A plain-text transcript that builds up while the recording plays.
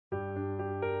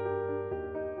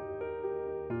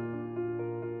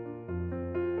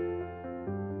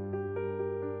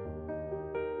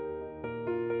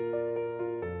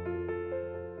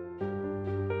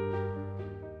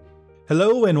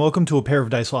Hello and welcome to a Pair of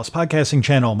Dice Lost podcasting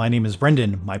channel. My name is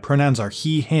Brendan. My pronouns are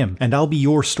he, him, and I'll be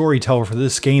your storyteller for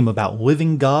this game about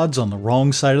living gods on the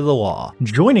wrong side of the law.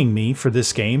 Joining me for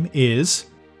this game is...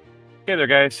 Hey there,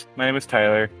 guys. My name is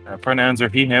Tyler. Pronouns are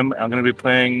he, him. I'm going to be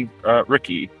playing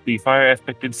Ricky, the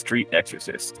fire-aspected street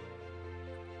exorcist.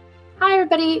 Hi,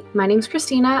 everybody. My name's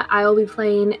Christina. I will be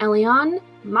playing Elion.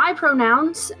 My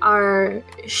pronouns are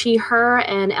she, her,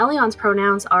 and Elion's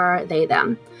pronouns are they,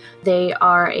 them. They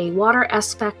are a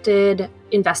water-aspected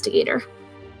investigator.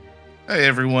 Hi,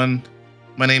 everyone.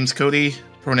 My name's Cody.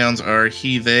 Pronouns are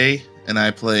he, they, and I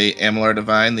play Amalar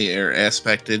Divine, the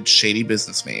air-aspected shady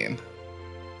businessman.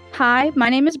 Hi, my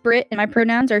name is Britt, and my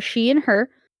pronouns are she and her.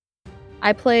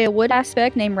 I play a wood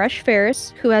aspect named Rush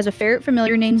Ferris, who has a ferret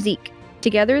familiar named Zeke.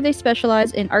 Together, they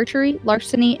specialize in archery,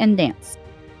 larceny, and dance.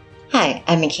 Hi,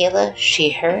 I'm Michaela,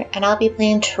 she, her, and I'll be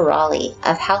playing Turali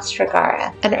of House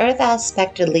Regara, an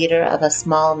Earth-aspected leader of a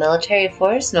small military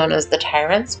force known as the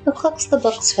Tyrants, who cooks the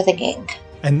books for the gang.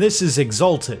 And this is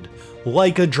Exalted,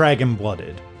 like a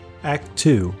dragon-blooded. Act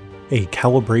 2, a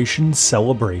calibration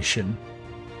celebration.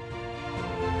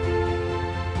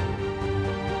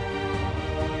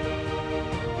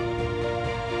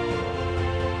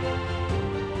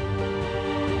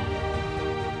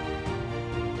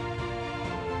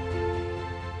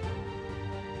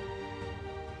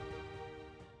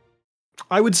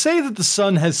 I would say that the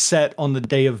sun has set on the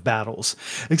day of battles,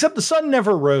 except the sun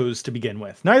never rose to begin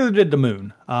with. Neither did the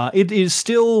moon. It is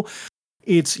still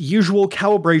its usual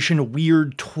calibration,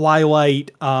 weird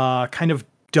twilight, kind of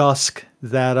dusk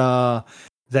that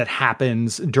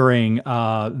happens during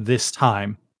this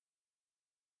time.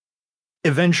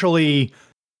 Eventually,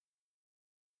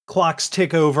 clocks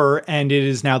tick over, and it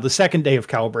is now the second day of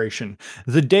calibration,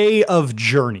 the day of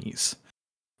journeys.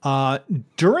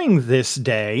 During this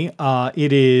day,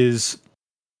 it is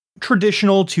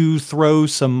traditional to throw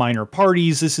some minor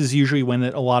parties. This is usually when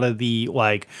a lot of the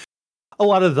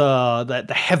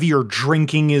heavier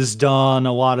drinking is done.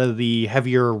 A lot of the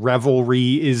heavier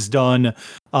revelry is done,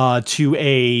 to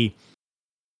a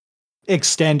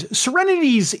extent.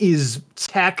 Serenity's is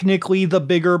technically the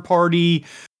bigger party,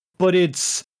 but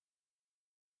it's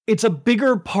a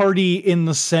bigger party in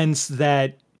the sense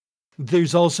that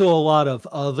there's also a lot of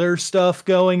other stuff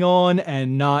going on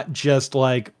and not just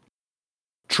like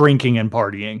drinking and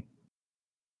partying.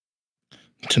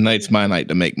 Tonight's my night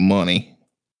to make money.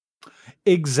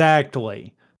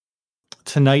 Exactly.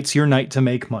 Tonight's your night to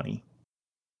make money.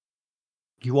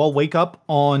 You all wake up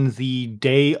on the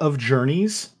day of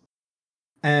journeys,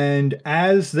 and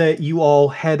as that you all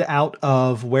head out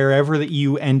of wherever that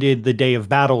you ended the day of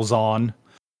battles on,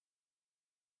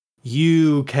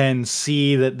 you can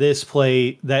see that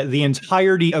that the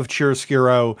entirety of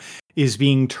Chiaroscuro is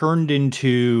being turned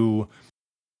into,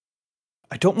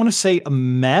 I don't want to say a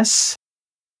mess,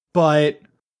 but,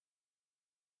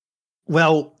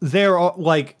 well, there are,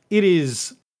 like, it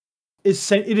is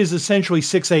essentially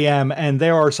 6 a.m. and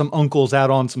there are some uncles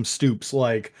out on some stoops,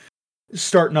 like,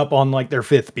 starting up on, like, their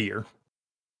 5th beer.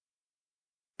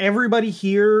 Everybody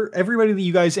that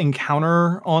you guys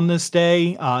encounter on this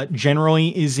day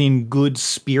generally is in good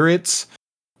spirits,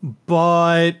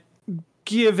 but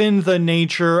given the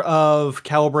nature of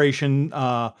calibration,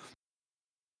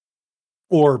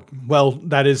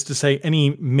 that is to say,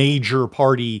 any major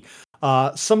party,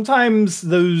 sometimes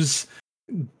those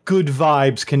good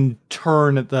vibes can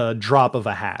turn at the drop of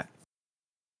a hat.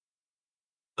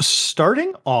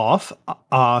 Starting off,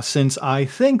 since I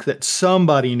think that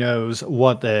somebody knows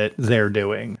what they're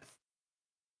doing.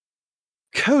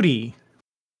 Cody,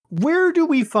 where do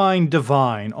we find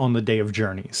Divine on the Day of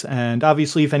Journeys? And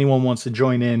obviously, if anyone wants to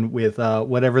join in with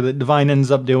whatever that Divine ends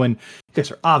up doing, you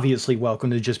guys are obviously welcome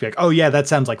to just be like, oh yeah, that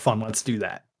sounds like fun, let's do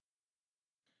that.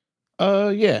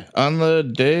 Yeah, on the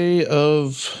Day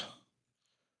of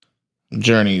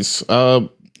Journeys,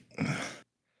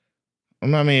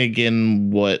 remind me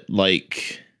again what,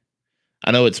 like,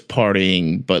 I know it's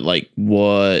partying, but like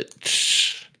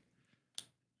what's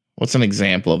an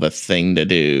example of a thing to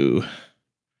do?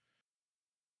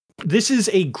 This is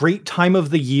a great time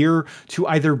of the year to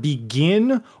either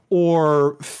begin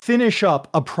or finish up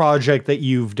a project that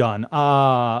you've done,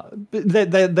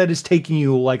 that is taking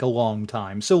you like a long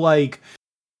time. So like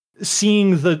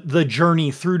seeing the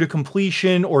journey through to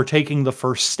completion or taking the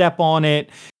first step on it,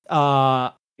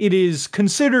 it is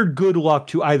considered good luck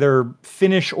to either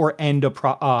finish or end a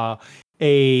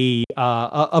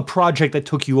project that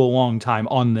took you a long time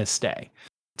on this day.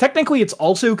 Technically, it's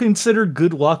also considered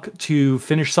good luck to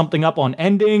finish something up on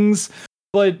endings,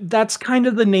 but that's kind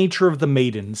of the nature of the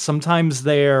maidens. Sometimes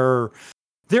their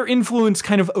influence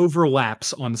kind of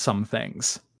overlaps on some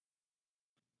things.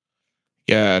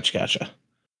 Gotcha.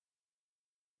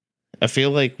 I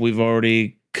feel like we've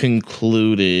already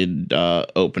concluded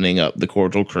opening up the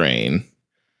cordial crane.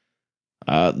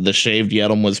 The shaved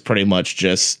yetlam was pretty much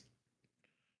just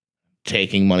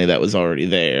taking money that was already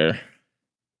there.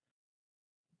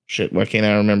 Shit, why can't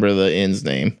I remember the inn's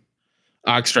name?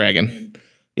 Ox Dragon.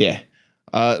 Yeah.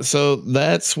 So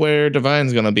that's where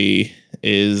Divine's gonna be,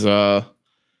 is at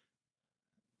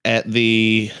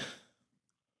the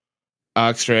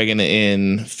Ox Dragon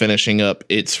Inn, finishing up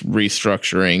its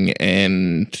restructuring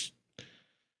and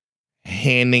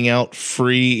handing out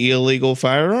free illegal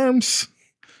firearms.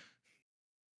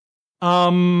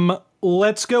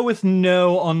 Let's go with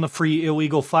no on the free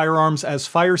illegal firearms, as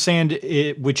fire sand,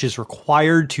 which is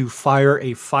required to fire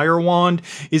a fire wand,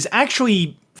 is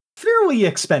actually fairly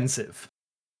expensive.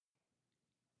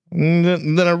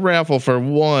 Then a raffle for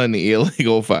one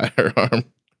illegal firearm.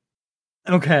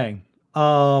 Okay.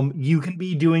 You can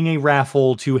be doing a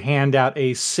raffle to hand out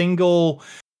a single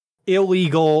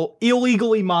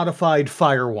illegally modified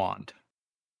fire wand.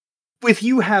 With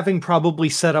you having probably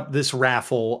set up this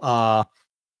raffle,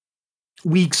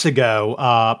 weeks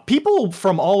ago, people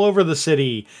from all over the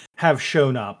city have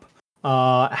shown up,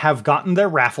 have gotten their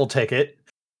raffle ticket,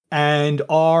 and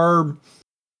are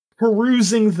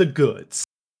perusing the goods.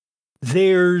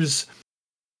 There's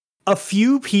a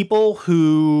few people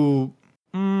who,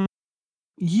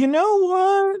 you know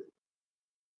what?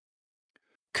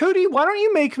 Cody, why don't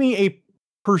you make me a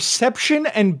perception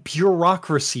and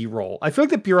bureaucracy roll? I feel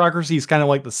like the bureaucracy is kind of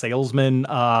like the salesman,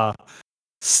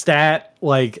 stat.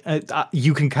 Like,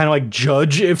 you can kind of like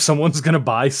judge if someone's going to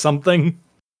buy something.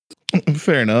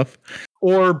 Fair enough.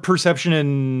 Or perception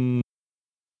and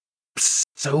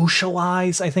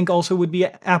socialize, I think also would be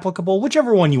applicable.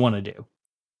 Whichever one you want to do.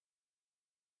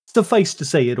 Suffice to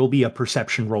say, it'll be a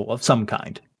perception roll of some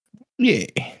kind. Yeah.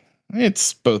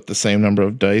 It's both the same number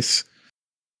of dice.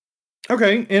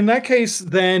 Okay, in that case,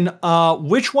 then,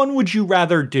 which one would you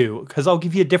rather do? Because I'll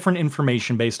give you different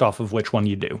information based off of which one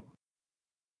you do.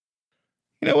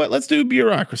 You know what? Let's do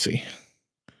bureaucracy.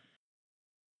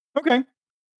 Okay.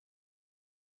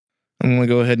 I'm going to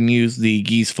go ahead and use the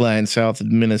Geese Flying South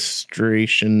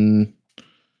administration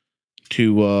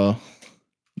to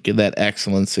get that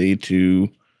excellency to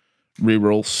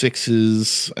reroll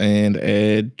 6s and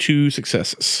add 2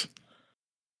 successes.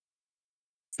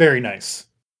 Very nice.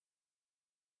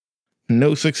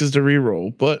 No 6s to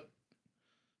reroll, but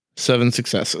 7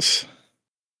 successes.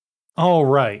 All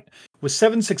right. With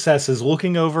 7 successes,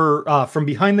 looking over from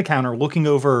behind the counter, looking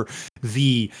over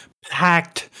the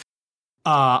packed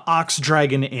Ox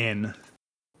Dragon Inn,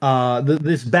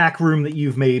 this back room that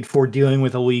you've made for dealing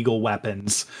with illegal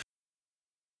weapons.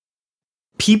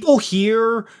 People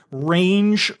here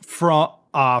range from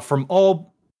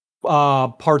all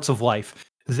parts of life.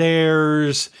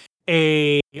 There's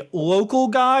a local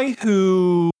guy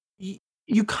who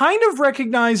you kind of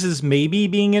recognize as maybe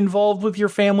being involved with your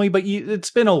family, but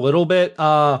it's been a little bit.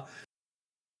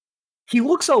 He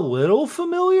looks a little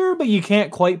familiar, but you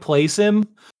can't quite place him.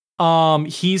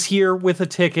 He's here with a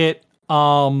ticket.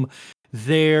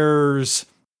 There's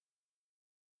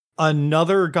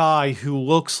another guy who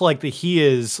looks like he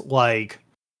is like.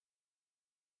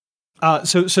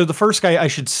 So the first guy, I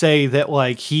should say that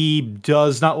like he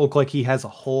does not look like he has a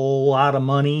whole lot of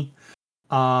money.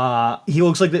 He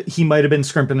looks like that he might have been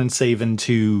scrimping and saving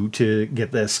to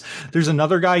get this. There's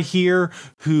another guy here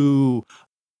who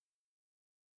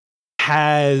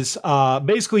has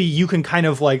basically you can kind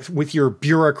of like with your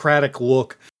bureaucratic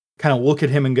look, kind of look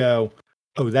at him and go,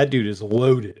 "Oh, that dude is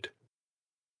loaded."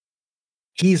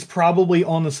 He's probably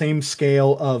on the same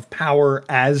scale of power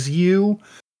as you.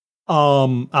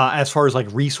 As far as like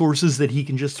resources that he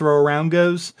can just throw around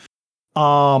goes.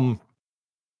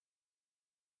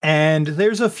 And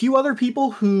there's a few other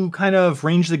people who kind of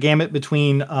range the gamut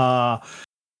between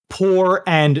poor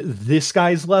and this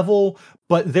guy's level,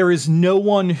 but there is no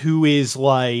one who is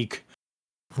like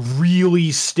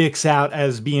really sticks out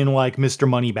as being like Mr.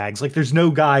 Moneybags. Like there's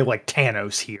no guy like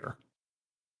Thanos here.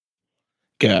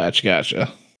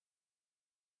 Gotcha.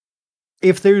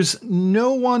 If there's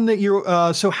no one that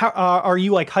you're, so how are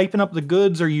you like hyping up the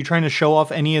goods? Are you trying to show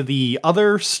off any of the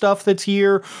other stuff that's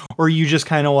here? Or are you just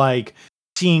kind of like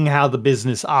seeing how the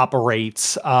business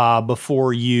operates,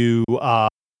 before you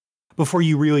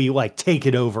really like take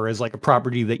it over as like a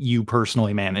property that you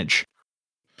personally manage?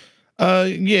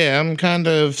 Yeah, I'm kind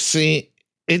of seeing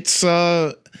it's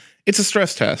a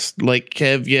stress test. Like,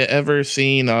 have you ever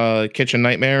seen Kitchen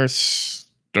Nightmares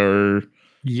or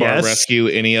Bar Rescue,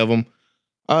 any of them?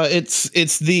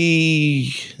 It's the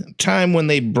time when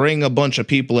they bring a bunch of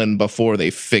people in before they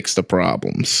fix the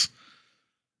problems.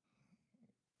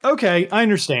 Okay, I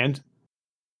understand.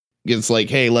 It's like,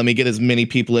 hey, let me get as many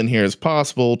people in here as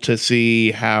possible to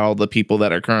see how the people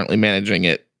that are currently managing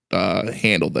it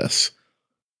handle this.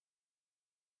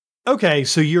 Okay,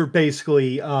 so you're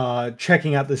basically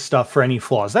checking out this stuff for any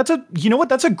flaws. You know what?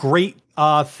 That's a great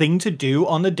thing to do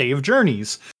on the day of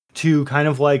journeys, to kind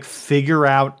of like figure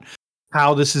out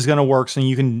how this is going to work, so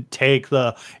you can take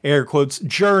the air quotes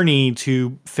journey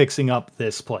to fixing up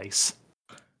this place.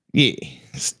 Yeah.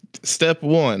 Step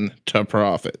 1 to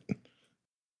profit.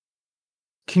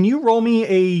 Can you roll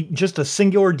me just a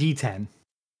singular D10?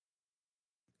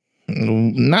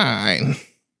 9.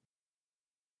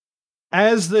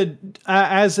 As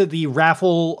the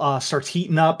raffle starts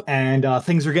heating up and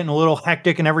things are getting a little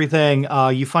hectic and everything,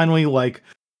 you finally like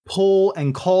pull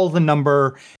and call the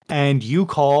number, and you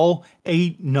call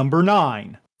a number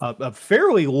 9,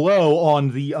 fairly low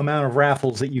on the amount of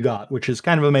raffles that you got, which is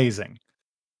kind of amazing.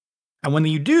 And when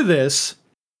you do this,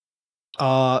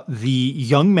 the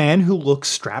young man who looks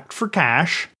strapped for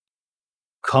cash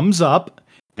comes up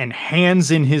and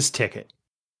hands in his ticket.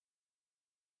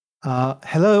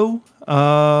 Hello.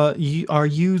 Are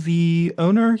you the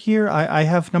owner here? I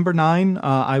have number 9.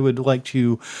 I would like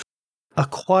to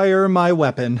acquire my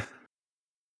weapon.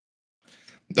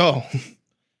 Oh,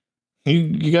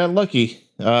 you got lucky.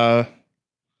 Did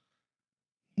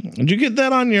you get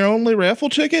that on your only raffle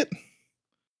ticket?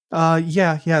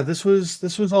 Yeah. This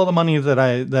was all the money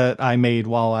that I made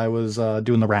while I was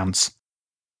doing the rounds.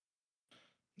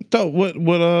 So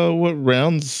what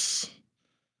rounds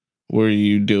were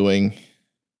you doing?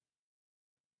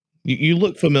 You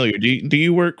look familiar. Do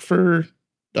you work for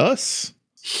us?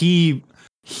 He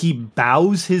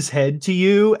bows his head to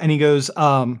you and he goes,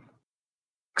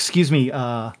 excuse me,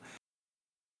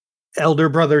 elder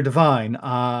brother Divine.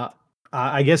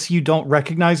 I guess you don't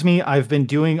recognize me. I've been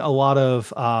doing a lot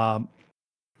of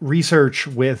research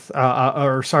with,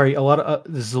 or sorry, a lot of,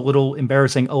 this is a little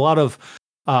embarrassing, a lot of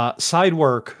side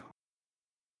work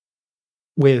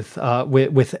with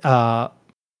Renal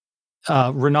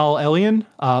Elian.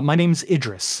 My name's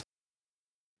Idris.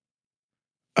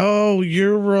 Oh,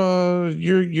 you're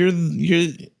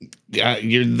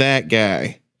that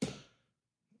guy.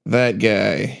 That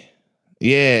guy.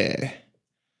 Yeah.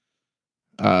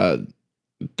 Uh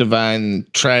Divine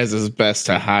tries his best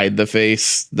to hide the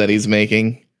face that he's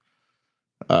making.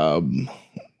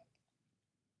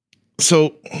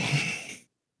 So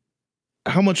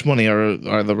how much money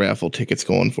are the raffle tickets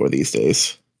going for these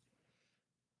days?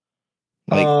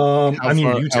 Like I mean,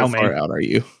 you how tell far me. out are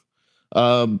you?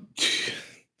 Um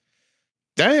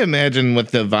I imagine with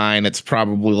Divine, it's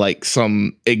probably like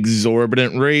some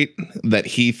exorbitant rate that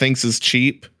he thinks is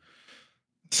cheap.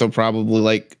 So probably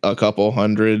like a couple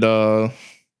hundred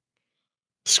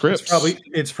scripts.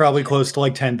 It's probably close to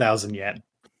like 10,000 yen,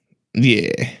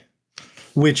 Yeah.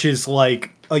 which is like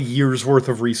a year's worth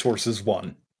of resources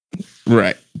won.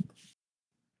 Right.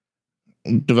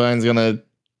 Divine's gonna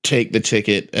take the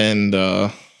ticket and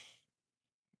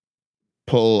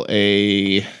pull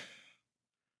a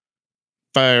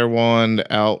fire wand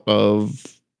out of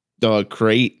the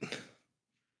crate.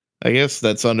 I guess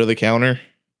that's under the counter.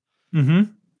 Mm-hmm.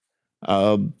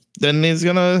 Then he's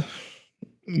gonna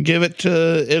give it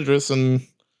to Idris, and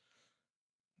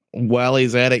while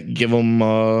he's at it, give him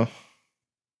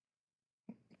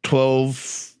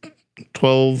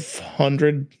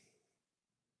 1200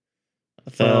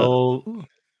 Well,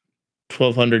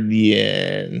 1200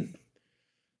 yen.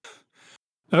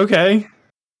 okay.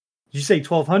 Did you say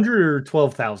 1,200 or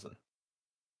 12,000?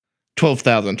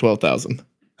 12,000.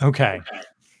 Okay.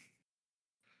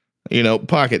 You know,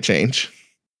 pocket change.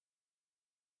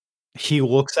 He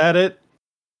looks at it,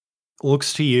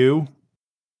 looks to you,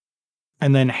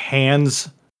 and then hands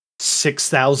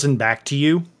 6,000 back to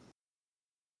you.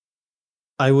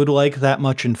 I would like that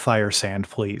much in fire sand,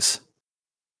 please.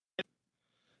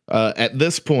 At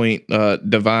this point,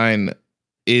 Divine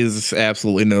is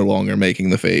absolutely no longer making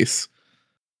the face.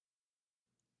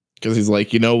 Because he's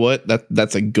like, you know what?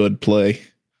 That's a good play.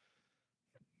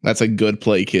 That's a good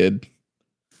play, kid.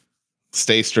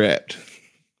 Stay strapped.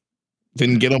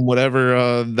 Didn't get him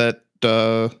whatever that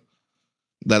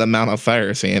amount of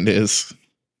fire sand is.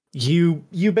 You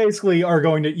basically are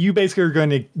going to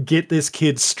get this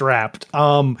kid strapped.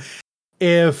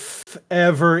 If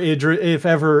ever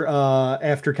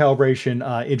after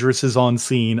calibration Idris is on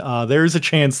scene, there's a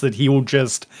chance that he will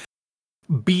just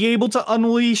be able to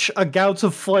unleash a gout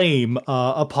of flame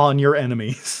upon your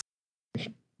enemies.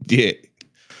 Yeah.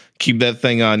 Keep that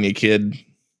thing on you, kid.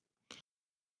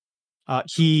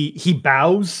 He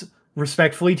bows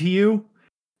respectfully to you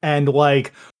and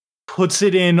like puts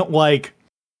it in like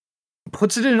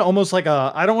puts it in almost like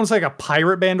I don't want to say like a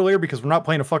pirate bandolier because we're not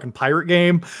playing a fucking pirate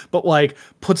game, but like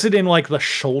puts it in like the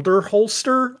shoulder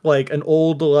holster, like an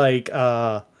old like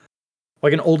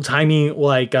an old timey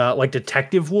like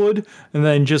detective would, and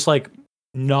then just like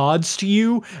nods to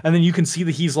you, and then you can see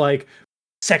that he's like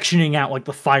sectioning out like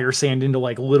the fire sand into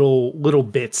like little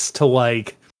bits to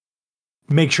like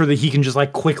make sure that he can just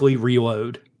like quickly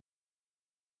reload.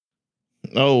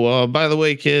 Oh, by the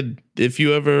way, kid, if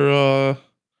you ever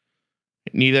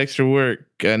need extra work,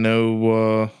 I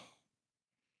know.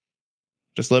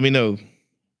 Just let me know.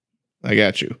 I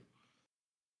got you.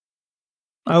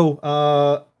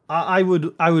 Oh, I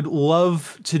would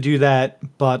love to do that,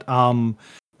 but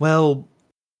well,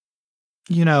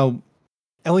 you know,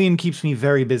 Elian keeps me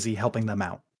very busy helping them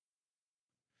out.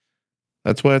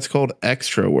 That's why it's called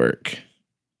extra work.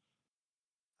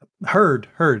 Heard,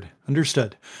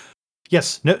 understood.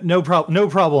 Yes, no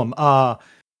problem.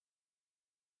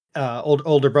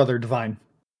 Older brother Divine,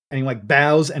 and he like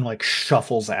bows and like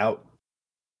shuffles out.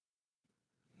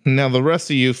 Now the rest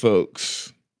of you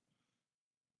folks,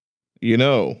 you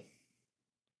know,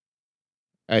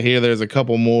 I hear there's a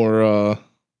couple more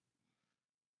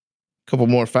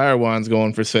fire wands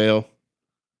going for sale.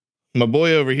 My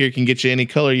boy over here can get you any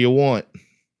color you want.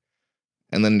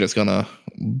 And then just gonna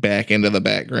back into the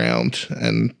background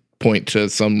and point to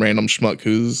some random schmuck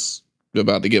who's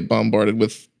about to get bombarded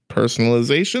with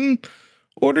personalization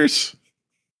orders.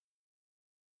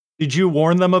 Did you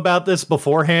warn them about this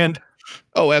beforehand?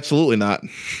 Oh, absolutely not.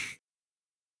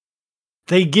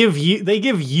 They give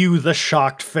you the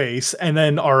shocked face and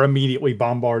then are immediately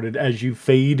bombarded as you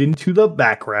fade into the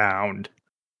background.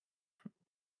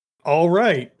 All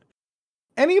right.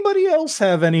 Anybody else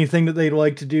have anything that they'd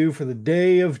like to do for the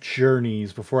day of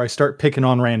journeys before I start picking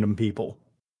on random people?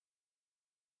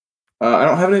 I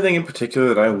don't have anything in particular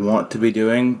that I want to be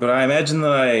doing, but I imagine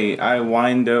that I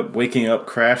wind up waking up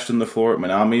crashed on the floor at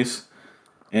Manami's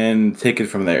and take it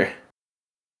from there.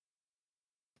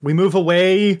 We move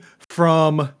away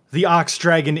from the Ox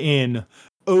Dragon Inn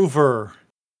over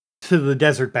to the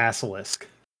Desert Basilisk.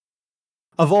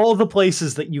 Of all the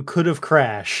places that you could have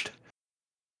crashed,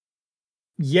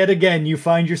 yet again you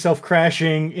find yourself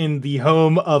crashing in the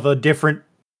home of a different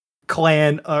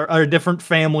clan or a different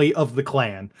family of the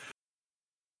clan.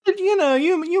 But, you know,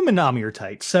 you Manami are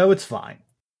tight, so it's fine.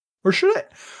 Or should I?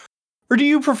 Or do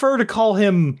you prefer to call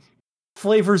him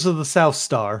Flavors of the South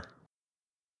Star?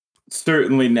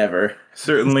 Certainly never.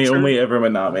 Certainly only ever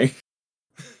Manami.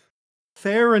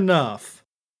 Fair enough.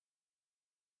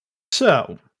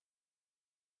 So,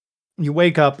 you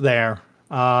wake up there.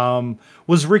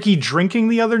 Was Ricky drinking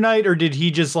the other night, or did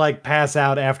he just like pass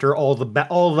out after all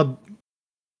the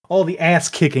ass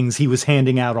kickings he was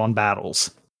handing out on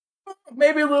battles?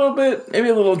 Maybe a little bit, maybe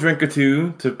a little drink or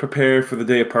two to prepare for the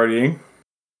day of partying.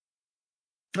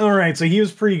 All right, so he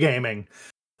was pre-gaming.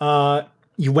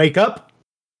 You wake up.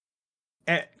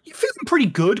 You're feeling pretty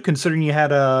good considering you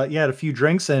had a few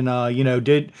drinks and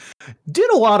did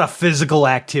a lot of physical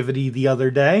activity the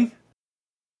other day.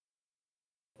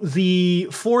 The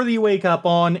floor that you wake up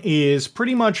on is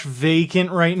pretty much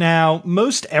vacant right now.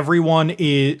 Most everyone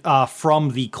is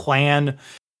from the clan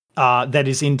that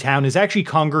is in town is actually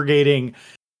congregating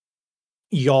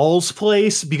y'all's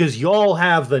place because y'all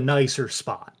have the nicer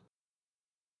spot.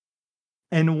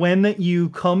 And when you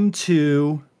come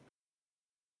to,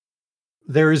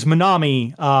 there is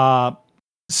Manami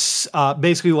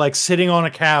basically like sitting on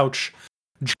a couch,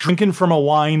 drinking from a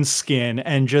wine skin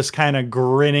and just kind of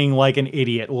grinning like an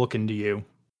idiot looking to you.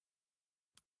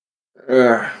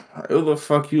 Who the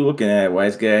fuck you looking at,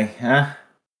 wise guy? Huh?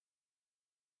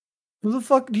 Who the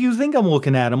fuck do you think I'm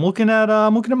looking at? I'm looking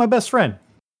at my best friend.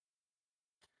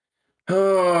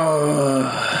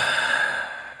 Oh.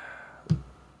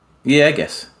 Yeah, I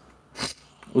guess.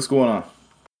 What's going on?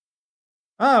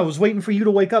 I was waiting for you to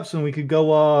wake up so we could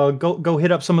go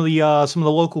hit up some of the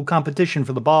local competition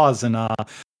for the bars and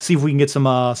see if we can get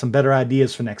some better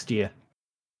ideas for next year.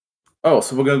 Oh,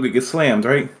 so we're gonna get slammed,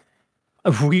 right?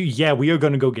 We are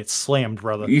gonna go get slammed,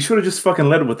 brother. You should have just fucking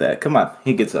led with that. Come on,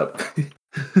 he gets up.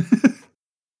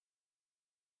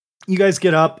 You guys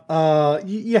get up,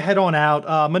 you head on out.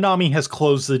 Manami has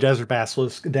closed the Desert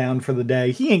Basilisk down for the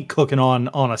day. He ain't cooking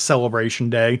on a celebration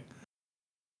day.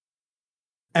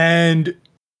 And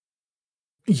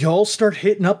y'all start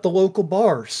hitting up the local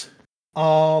bars.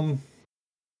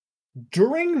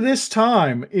 During this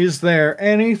time, is there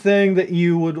anything that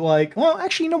you would like? Well,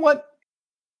 actually, you know what?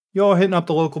 Y'all hitting up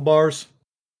the local bars.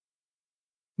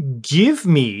 Give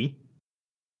me,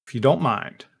 if you don't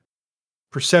mind,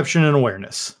 perception and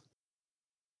awareness.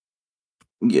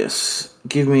 Yes.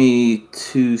 Give me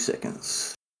 2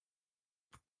 seconds.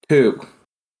 2.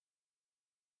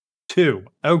 2.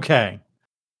 Okay.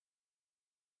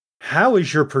 How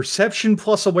is your perception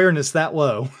plus awareness that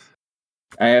low?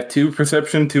 I have 2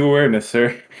 perception, 2 awareness,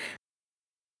 sir.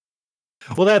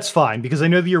 Well, that's fine, because I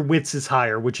know that your wits is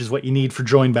higher, which is what you need for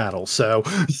join battle, so...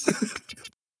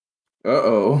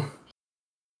 Uh-oh.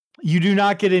 You do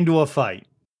not get into a fight.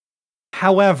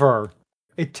 However,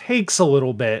 it takes a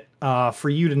little bit for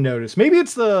you to notice. Maybe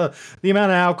it's the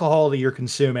amount of alcohol that you're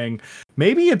consuming.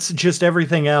 Maybe it's just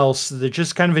everything else, that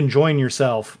just kind of enjoying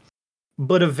yourself.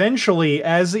 But eventually,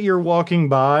 as you're walking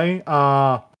by,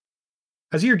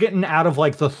 as you're getting out of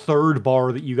like the third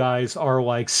bar that you guys are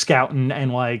like scouting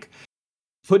and like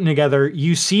putting together,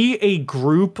 you see a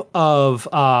group of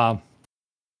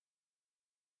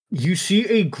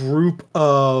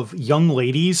young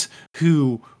ladies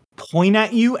who point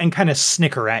at you and kind of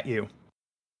snicker at you.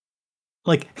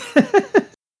 Like,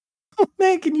 oh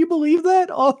man, can you believe that?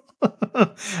 Oh.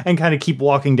 And kind of keep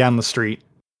walking down the street.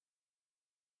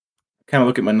 Kind of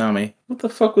look at Manami. What the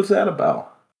fuck was that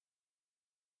about?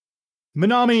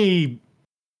 Manami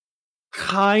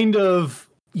kind of,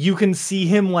 you can see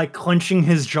him like clenching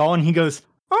his jaw and he goes,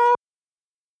 oh,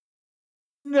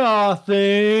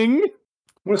 nothing. I'm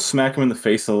gonna smack him in the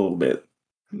face a little bit.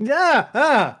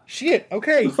 Shit,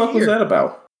 okay. What the fuck was that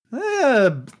about?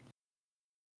 I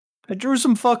drew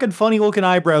some fucking funny looking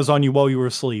eyebrows on you while you were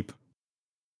asleep.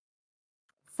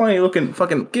 Funny looking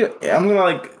fucking... I'm gonna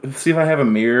like see if I have a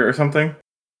mirror or something.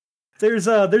 There's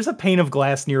a pane of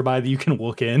glass nearby that you can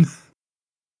look in.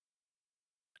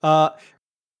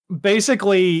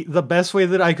 Basically, the best way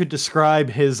that I could describe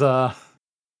his the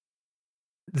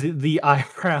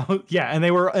eyebrow, yeah, and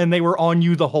they were on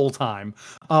you the whole time.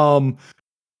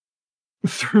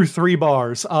 Through 3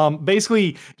 bars.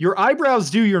 Basically, your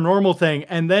eyebrows do your normal thing,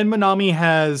 and then Manami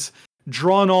has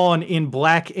drawn on in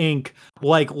black ink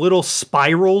like little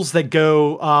spirals that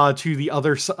go to the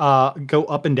other go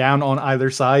up and down on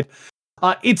either side.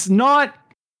 It's not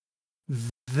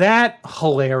that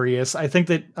hilarious. I think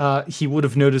that he would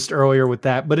have noticed earlier with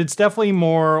that, but it's definitely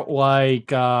more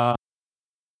like oh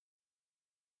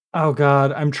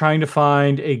god, I'm trying to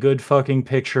find a good fucking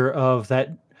picture of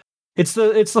that. It's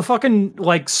the fucking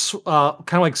like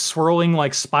kind of like swirling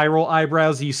like spiral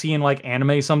eyebrows that you see in like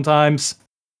anime sometimes.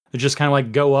 They just kind of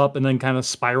like go up and then kind of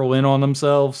spiral in on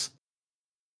themselves.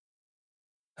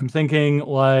 I'm thinking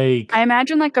like I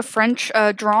imagine like a French,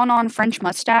 drawn on French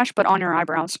mustache, but on your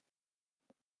eyebrows.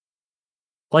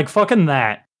 like fucking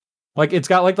that. Like it's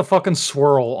got like the fucking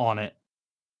swirl on it.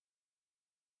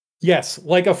 Yes,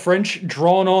 like a French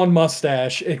drawn on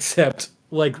mustache, except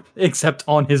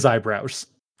on his eyebrows.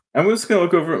 I'm just gonna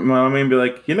look over at Manami and be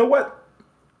like, you know what?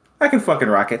 I can fucking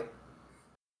rock it.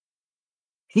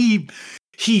 He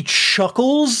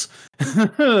chuckles.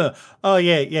 Oh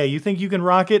yeah, you think you can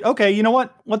rock it? Okay, you know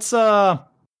what? Let's hey,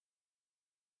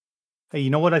 you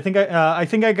know what? I think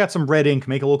I got some red ink.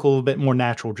 Make it look a little bit more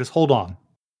natural. Just hold on.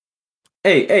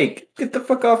 Hey, get the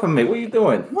fuck off of me. What are you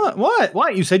doing?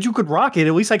 What? You said you could rock it.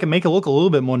 At least I can make it look a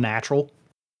little bit more natural.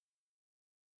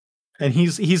 And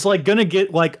he's like gonna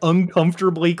get like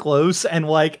uncomfortably close and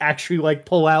like actually like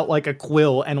pull out like a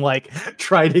quill and like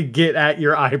try to get at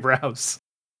your eyebrows.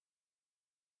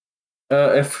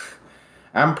 If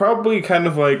I'm probably kind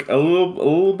of like a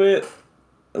little bit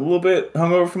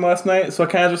hungover from last night, so I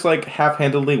kind of just like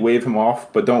half-handedly wave him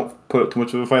off, but don't put up too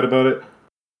much of a fight about it.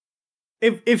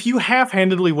 If you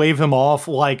half-handedly wave him off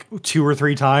like 2 or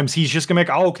 3 times, he's just gonna make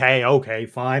okay,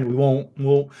 fine.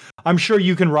 We'll I'm sure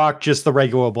you can rock just the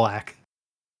regular black.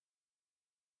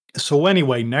 So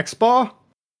anyway, next bar.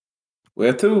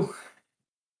 Where to?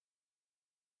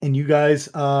 And you guys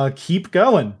keep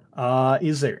going.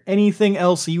 Is there anything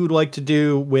else you would like to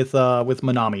do with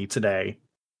Manami today?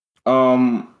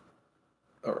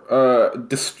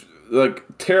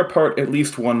 Like tear apart at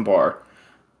least one bar.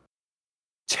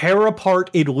 Tear apart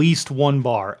at least one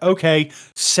bar. Okay,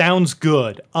 sounds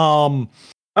good. Not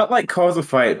like cause a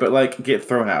fight, but like get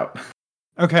thrown out.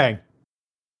 Okay.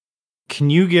 Can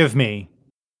you give me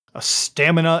a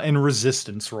stamina and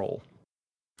resistance roll?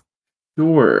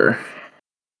 Sure.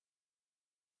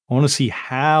 I want to see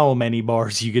how many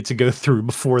bars you get to go through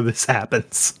before this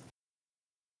happens.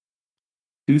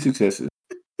 2 successes.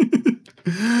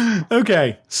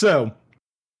 Okay, so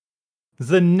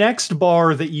the next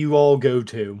bar that you all go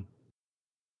to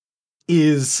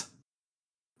is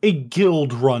a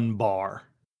guild run bar.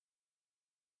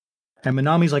 And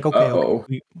Manami's like, okay,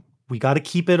 we got to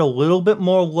keep it a little bit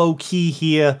more low key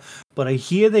here, but I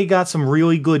hear they got some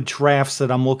really good drafts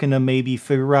that I'm looking to maybe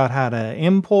figure out how to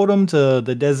import them to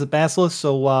the Desert Basilisk.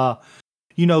 So,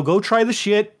 go try the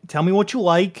shit. Tell me what you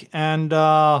like, and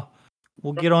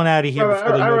We'll get on out of here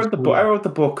before they I know wrote the book. I wrote the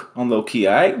book on low key.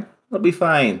 All right, it'll be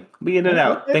fine. Be in and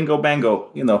out. Okay. Bingo bango.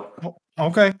 You know.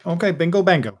 Okay, bingo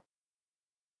bango.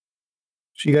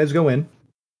 So you guys go in,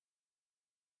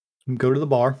 go to the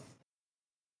bar,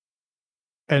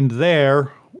 and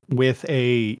there, with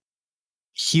a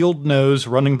healed nose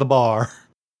running the bar,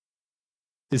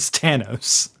 is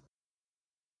Thanos.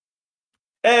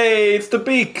 Hey, it's the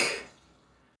beak.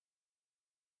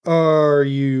 Are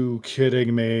you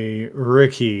kidding me,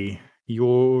 Ricky?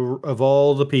 You're of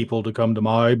all the people to come to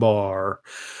my bar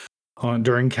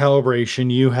during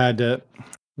calibration, you had to.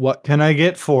 What can I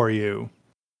get for you?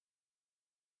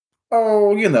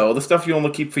 Oh, you know, the stuff you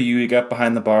only keep for you. You got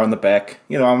behind the bar in the back.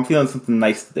 You know, I'm feeling something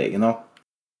nice today. You know.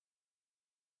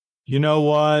 You know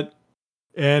what?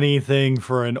 Anything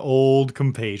for an old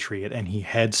compatriot, and he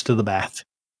heads to the bath.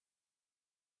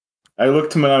 I look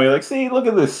to Manami like, see, look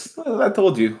at this. I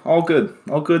told you, all good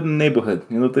in the neighborhood.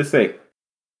 You know what they say.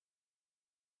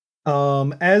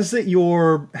 As that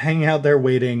you're hanging out there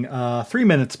waiting, 3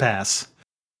 minutes pass,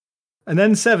 and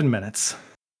then 7 minutes,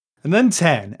 and then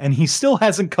 10, and he still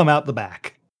hasn't come out the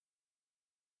back.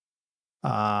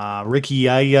 Ricky,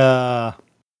 I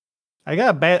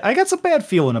got some bad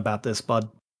feeling about this, bud.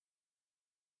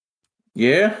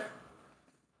 Yeah.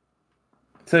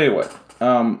 Tell you what.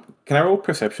 Can I roll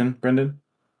perception, Brendan?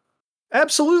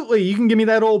 Absolutely, you can give me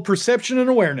that old perception and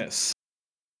awareness.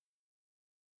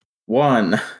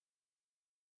 1.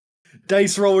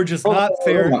 Dice roller just not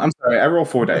fair. I'm sorry, I roll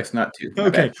 4 dice, not 2. My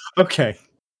Okay, bad. okay.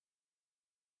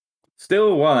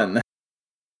 Still 1.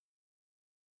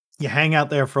 You hang out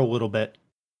there for a little bit,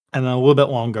 and then a little bit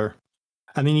longer.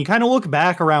 And then you kind of look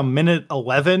back around minute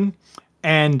 11,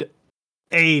 and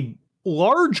a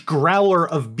large growler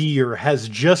of beer has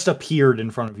just appeared in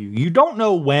front of you. You don't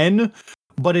know when,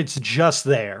 but it's just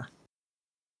there.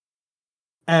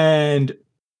 And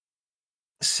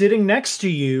sitting next to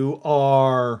you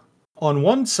are on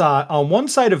one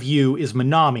side of you is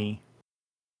Manami,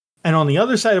 and on the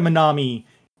other side of Manami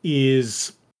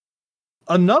is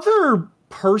another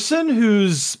person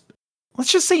who's,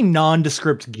 let's just say,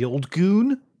 nondescript guild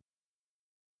goon.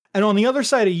 And on the other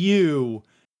side of you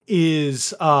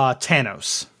is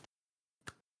Thanos.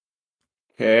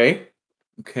 Okay.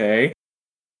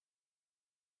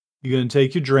 You're gonna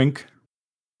take your drink.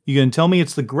 You're gonna tell me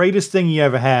it's the greatest thing you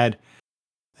ever had,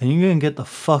 and you're gonna get the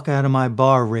fuck out of my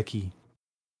bar, Ricky.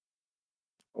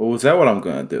 Oh, is that what I'm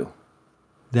gonna do?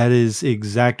 That is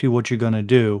exactly what you're gonna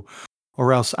do,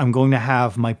 or else I'm going to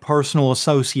have my personal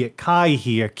associate Kai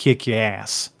here kick your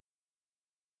ass.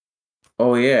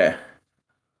 Oh yeah.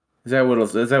 Is that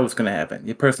what's gonna happen?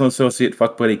 Your personal associate,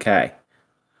 fuck buddy Kai.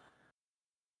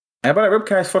 How about I rip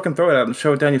Kai's fucking throat out and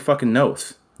shove it down your fucking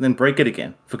nose, and then break it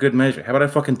again for good measure? How about I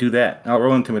fucking do that? I'll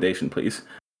roll intimidation, please.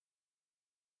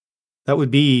 That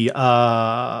would be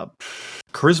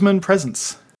charisma and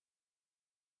presence.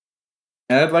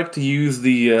 And I'd like to use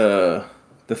the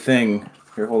thing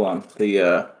here. Hold on,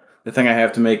 the thing I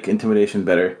have to make intimidation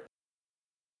better.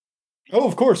 Oh,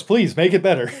 of course, please make it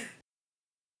better.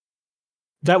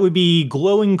 That would be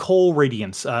glowing coal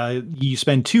radiance. You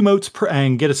spend 2 motes per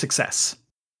and get a success.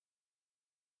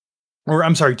 Or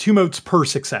I'm sorry, 2 motes per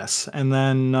success, and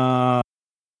then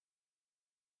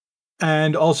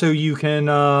and also you can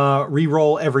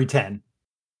re-roll every 10.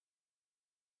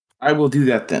 I will do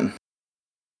that then.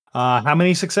 How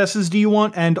many successes do you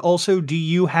want? And also, do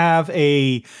you have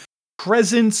a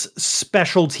presence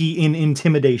specialty in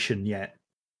intimidation yet?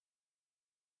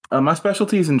 My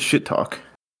specialty is in shit talk.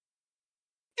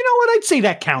 You know what? I'd say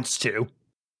that counts too.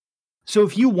 So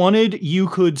if you wanted, you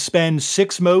could spend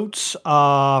 6 motes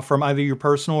from either your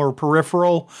personal or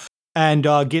peripheral and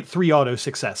get 3 auto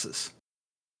successes.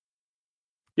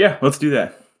 Yeah, let's do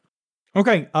that.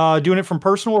 Okay, doing it from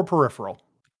personal or peripheral?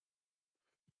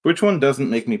 Which one doesn't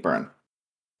make me burn?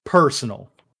 Personal.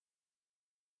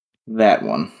 That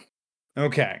one.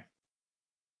 Okay.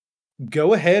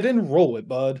 Go ahead and roll it,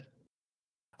 bud.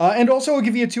 And also, I'll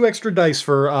give you 2 extra dice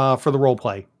for the role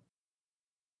play.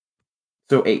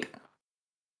 So 8.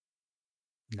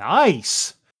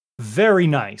 Nice. Very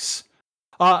nice.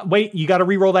 Wait, you got to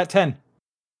re-roll that 10.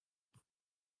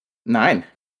 9.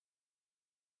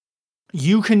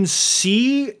 You can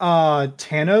see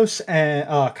Thanos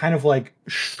kind of like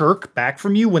shirk back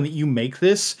from you when you make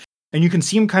this, and you can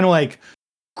see him kind of like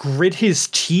grit his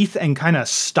teeth and kind of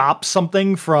stop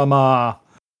something from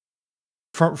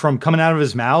coming out of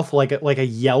his mouth, like a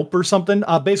yelp or something.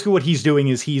 Basically, what he's doing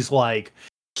is he's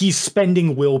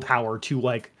spending willpower to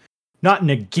like not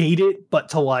negate it, but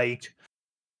to like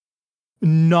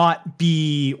not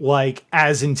be like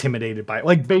as intimidated by it.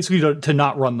 Like basically to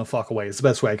not run the fuck away is the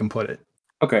best way I can put it.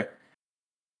 Okay.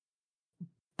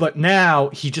 But now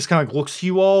he just kind of like looks to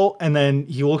you all, and then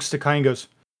he looks to Kai and goes,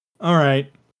 "All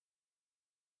right,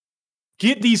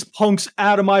 get these punks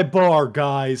out of my bar,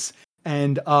 guys."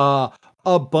 And a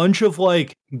bunch of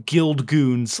like guild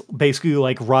goons basically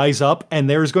like rise up, and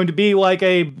there's going to be like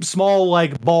a small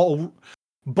like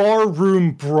bar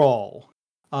room brawl.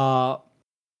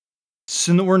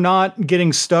 So that we're not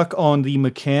getting stuck on the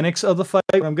mechanics of the fight,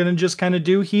 what I'm gonna just kind of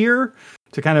do here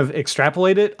to kind of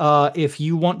extrapolate it. If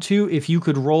you want to, if you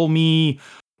could roll me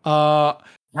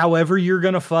however you're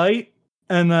gonna fight,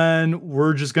 and then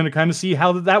we're just gonna kind of see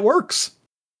how that works.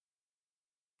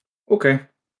 Okay.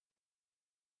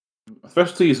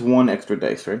 Specialty is 1 extra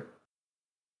dice, right?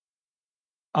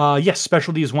 Yes,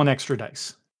 specialty is 1 extra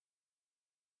dice.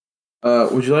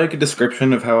 Would you like a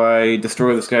description of how I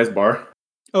destroy this guy's bar?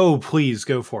 Oh, please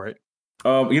go for it.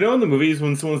 You know in the movies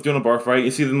when someone's doing a bar fight,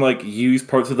 you see them like use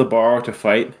parts of the bar to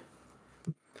fight?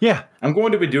 Yeah. I'm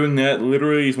going to be doing that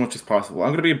literally as much as possible. I'm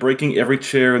going to be breaking every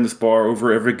chair in this bar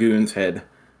over every goon's head.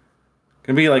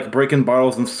 Gonna be like breaking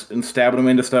bottles and stabbing them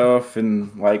into stuff,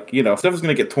 and like, you know, stuff is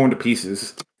gonna get torn to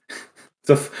pieces.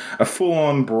 It's a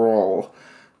full-on brawl.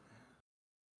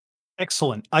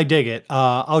 Excellent. I dig it.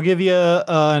 I'll give you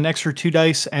an extra 2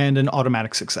 dice and an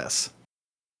automatic success.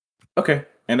 Okay.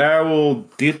 And I will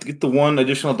get the 1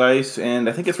 additional dice, and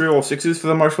I think it's reroll 6s for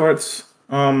the martial arts.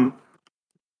 Yes.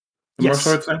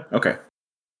 Martial arts thing? Okay.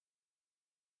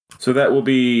 So that will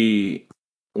be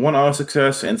 1 auto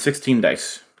success and 16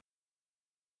 dice.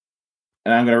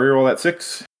 And I'm gonna reroll that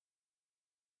 6.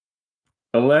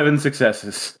 11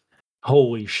 successes.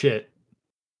 Holy shit.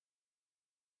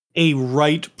 A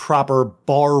right proper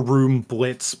barroom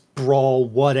blitz, brawl,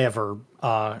 whatever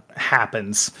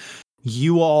happens.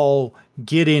 You all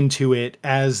get into it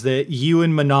as you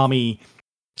and Manami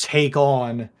take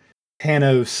on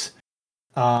Thanos,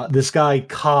 this guy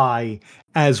Kai,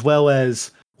 as well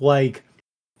as like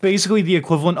basically the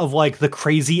equivalent of like the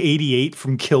crazy 88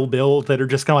 from Kill Bill that are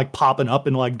just kind of like popping up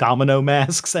in like domino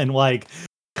masks and like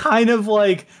kind of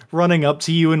like running up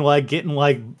to you and like getting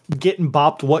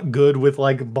bopped what good with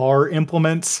like bar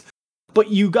implements. But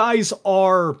you guys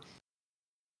are,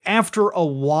 after a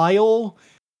while,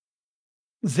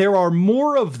 there are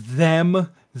more of them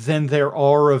than there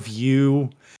are of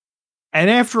you. And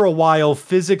after a while,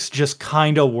 physics just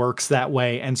kind of works that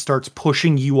way and starts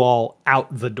pushing you all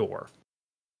out the door.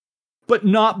 But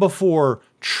not before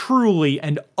truly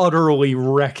and utterly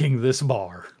wrecking this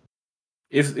bar.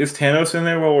 Is Thanos in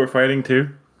there while we're fighting too?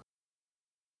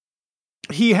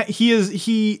 He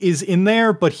is in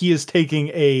there, but he is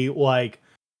taking a like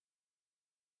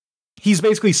he's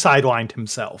basically sidelined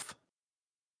himself.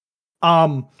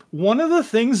 One of the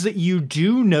things that you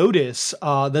do notice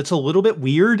that's a little bit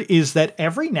weird is that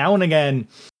every now and again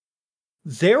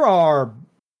there are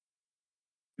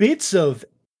bits of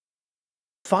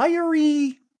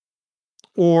fiery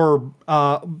or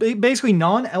basically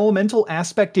non-elemental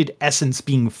aspected essence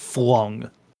being flung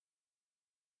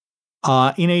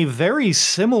in a very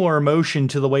similar motion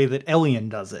to the way that Elian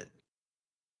does it.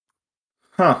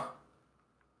 Huh.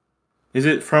 Is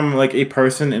it from like a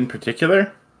person in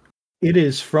particular? It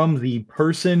is from the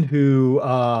person who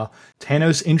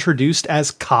Thanos introduced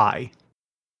as Kai.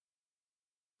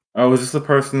 Oh, is this the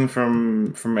person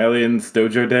from Alien's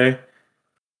dojo day?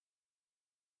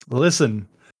 Listen,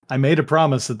 I made a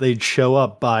promise that they'd show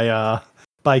up by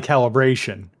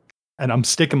calibration, and I'm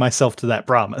sticking myself to that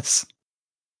promise.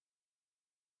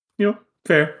 You know,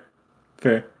 fair.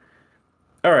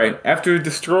 All right. After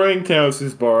destroying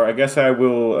Thanos' bar, I guess I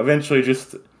will eventually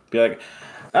just be like,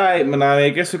 "All right, Manami, I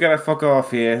guess we gotta fuck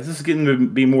off here. This is getting to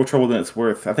be more trouble than it's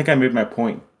worth. I think I made my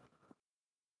point."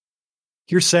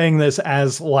 You're saying this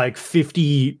as like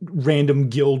 50 random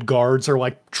guild guards are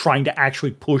like trying to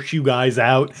actually push you guys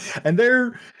out, and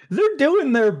they're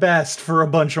doing their best for a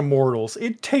bunch of mortals.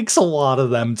 It takes a lot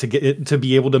of them to get it to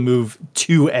be able to move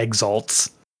 2 exalts.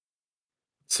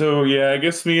 So yeah, I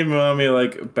guess me and Manami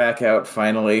like back out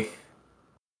finally.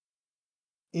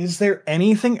 Is there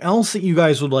anything else that you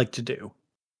guys would like to do?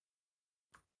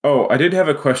 Oh, I did have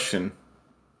a question.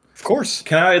 Of course.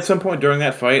 Can I, at some point during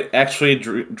that fight, actually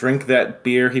drink that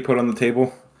beer he put on the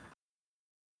table?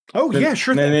 Oh, yeah,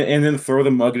 sure. And then throw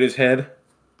the mug at his head?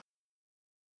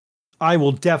 I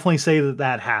will definitely say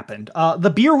that happened. The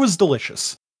beer was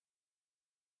delicious.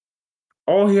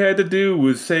 All he had to do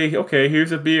was say, "Okay,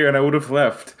 here's a beer," and I would have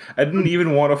left. I didn't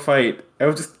even want to fight. I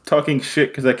was just talking shit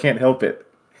because I can't help it.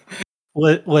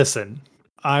 Listen,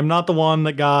 I'm not the one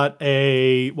that got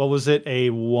a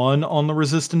 1 on the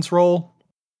resistance roll?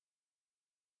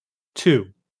 2.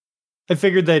 I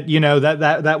figured that, you know,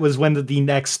 that was when the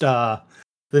next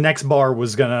bar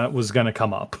was gonna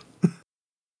come up.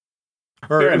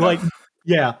 Fair or like, enough.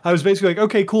 yeah, I was basically like,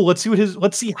 okay, cool. Let's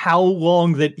see how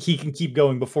long that he can keep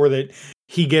going before that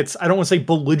he gets, I don't want to say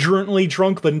belligerently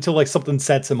drunk, but until like something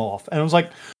sets him off. And I was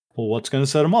like, well, what's going to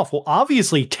set him off? Well,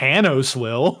 obviously Thanos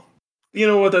will. You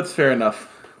know what? That's fair enough.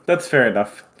 That's fair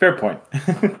enough. Fair point.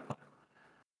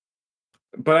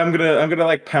 But I'm gonna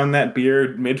like pound that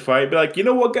beer mid fight. Be like, you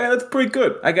know what, guy? That's pretty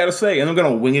good. I gotta say, and I'm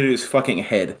gonna wing it at his fucking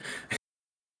head.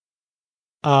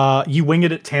 You wing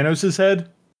it at Thanos'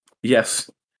 head. Yes.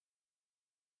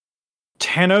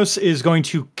 Thanos is going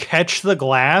to catch the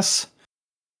glass,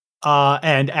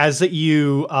 and as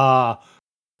you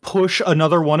push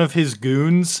another one of his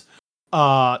goons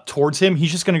towards him,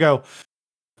 he's just going to go,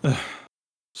 "Ugh,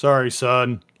 sorry,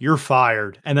 son, you're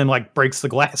fired," and then like breaks the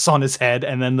glass on his head,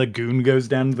 and then the goon goes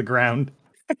down to the ground.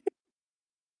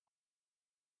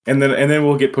 And then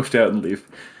we'll get pushed out and leave.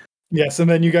 Yes, and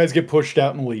then you guys get pushed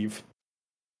out and leave.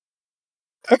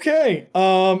 Okay.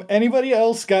 Anybody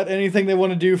else got anything they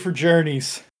want to do for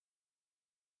journeys?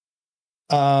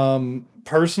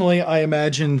 Personally, I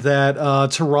imagine that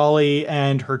Tirali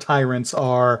and her tyrants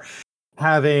are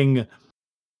having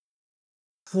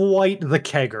quite the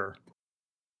kegger.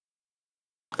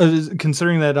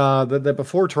 Considering that that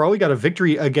before Tirali got a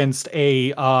victory against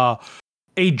a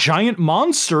giant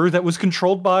monster that was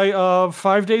controlled by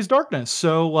 5 days darkness.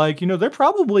 So like, they're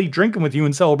probably drinking with you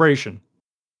in celebration.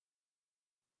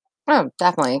 Oh,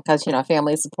 definitely, because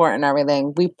family support and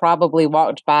everything. We probably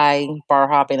walked by bar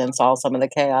hopping and saw some of the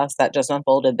chaos that just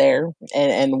unfolded there,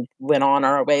 and went on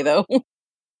our way though.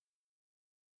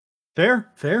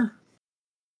 Fair.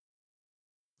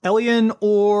 Elian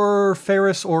or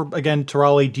Ferris or again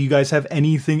Tirali, do you guys have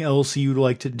anything else you'd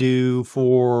like to do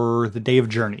for the Day of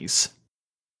Journeys?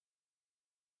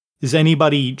 Is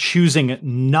anybody choosing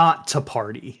not to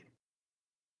party?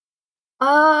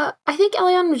 I think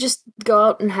Elion would just go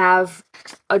out and have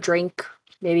a drink,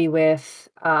 maybe with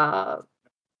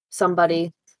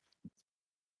somebody.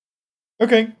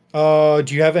 Okay. Do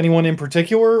you have anyone in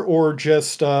particular, or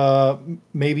just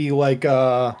maybe like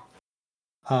Mesha,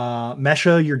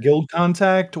 your guild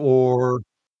contact, or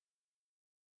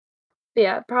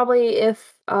Yeah, probably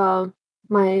if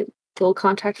my guild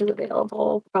contact is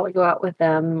available, probably go out with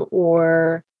them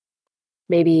or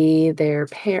maybe their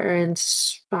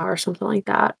parents or something like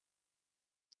that.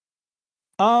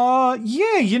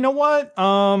 yeah, you know what?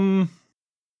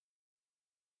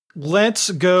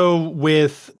 Let's go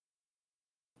with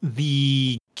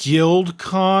the guild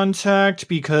contact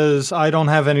because I don't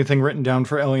have anything written down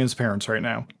for Elian's parents right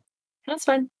now. That's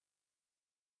fine.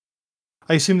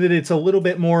 I assume that it's a little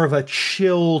bit more of a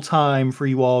chill time for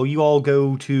you all. You all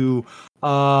go to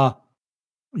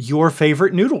your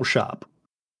favorite noodle shop.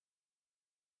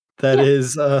 That Yeah.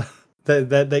 is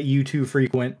that you two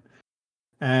frequent.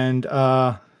 And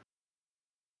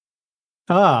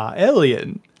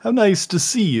Elian, how nice to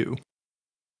see you.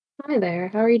 Hi there.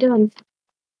 How are you doing?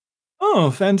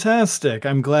 Oh, fantastic.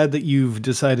 I'm glad that you've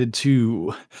decided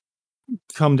to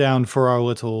come down for our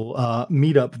little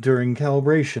meetup during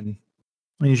calibration.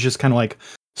 And he's just kind of like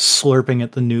slurping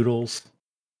at the noodles.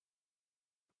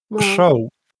 Well, So,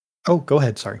 oh, go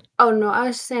ahead. Sorry. oh no, I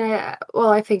was just saying.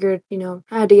 I figured I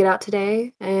had to get out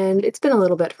today, and it's been a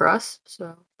little bit for us,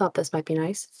 so thought this might be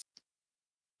nice.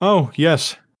 Oh,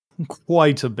 yes,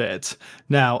 quite a bit.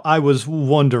 Now, I was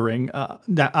wondering,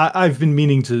 I've been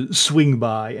meaning to swing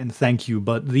by and thank you,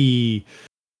 but the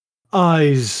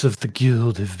eyes of the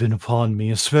guild have been upon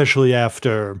me, especially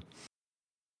after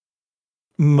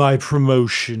my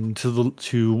promotion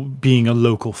to being a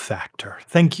local factor.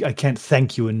 Thank you. I can't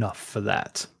thank you enough for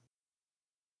that.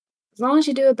 As long as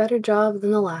you do a better job than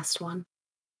the last one.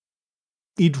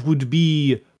 It would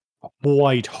be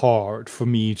quite hard for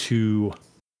me to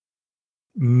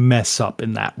mess up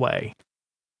in that way.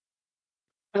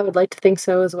 I would like to think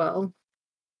so as well.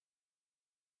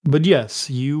 But yes,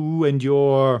 you and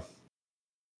your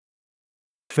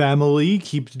family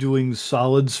keep doing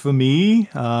solids for me,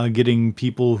 getting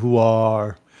people who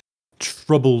are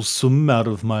troublesome out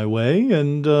of my way,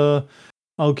 and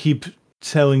I'll keep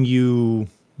telling you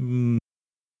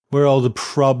where all the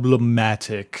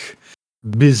problematic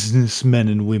businessmen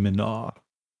and women are.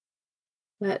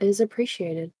 That is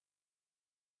appreciated.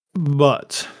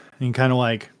 But, and kind of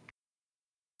like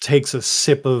takes a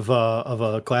sip of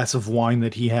a glass of wine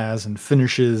that he has and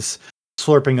finishes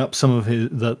slurping up some of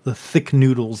the thick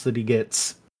noodles that he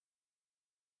gets.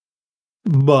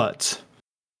 But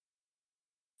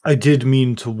I did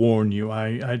mean to warn you.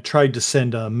 I tried to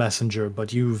send a messenger,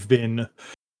 but you've been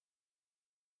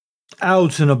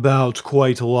out and about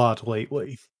quite a lot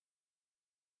lately.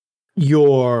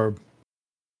 Your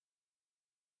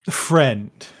friend,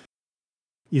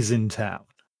 is in town.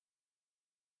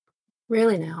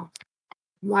 Really now?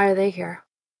 Why are they here?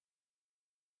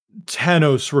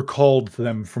 Tanos recalled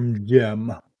them from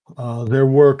Gem. Their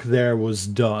work there was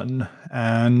done,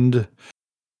 and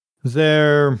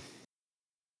they're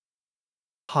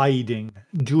hiding,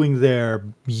 doing their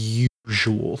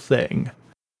usual thing.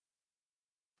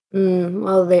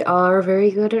 Well, they are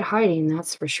very good at hiding,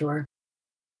 that's for sure.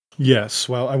 Yes,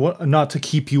 well, I want not to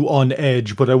keep you on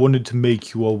edge, but I wanted to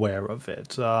make you aware of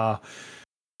it.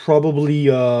 Probably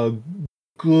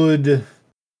good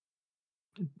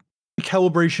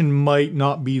calibration might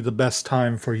not be the best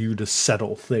time for you to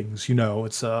settle things. You know,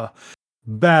 it's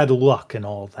bad luck and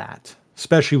all that,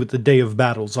 especially with the day of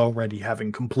battles already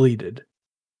having completed.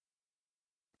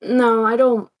 No, I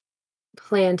don't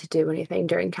plan to do anything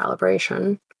during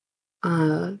calibration.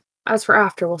 Uh, as for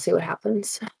after, we'll see what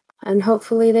happens. And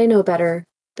hopefully they know better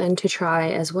than to try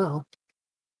as well.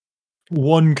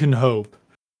 One can hope.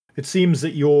 It seems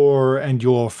that your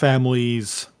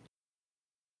family's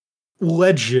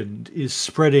legend is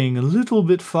spreading a little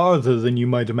bit farther than you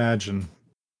might imagine.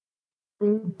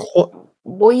 Mm, Qu-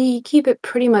 We keep it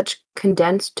pretty much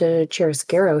condensed to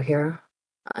Chiaroscuro here.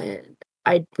 I,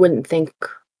 I wouldn't think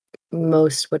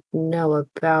most would know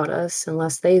about us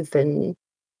unless they've been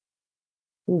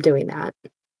doing that.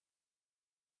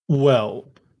 Well,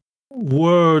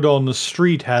 word on the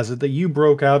street has it that you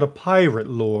broke out a pirate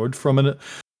lord from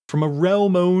a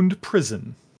realm-owned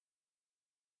prison.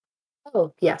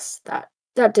 Oh, yes, that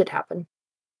did happen.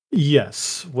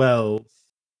 Yes, well,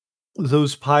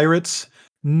 those pirates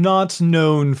not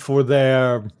known for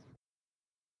their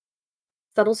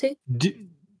Subtlety?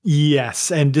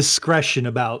 yes, and discretion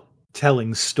about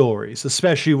telling stories,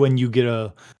 especially when you get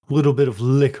a little bit of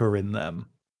liquor in them.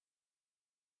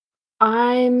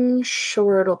 I'm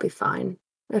sure it'll be fine.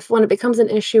 If when it becomes an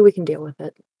issue, we can deal with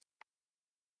it.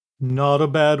 Not a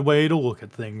bad way to look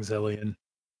at things, Elian.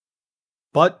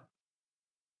 But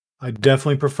I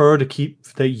definitely prefer to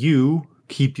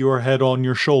keep your head on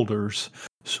your shoulders.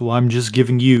 So I'm just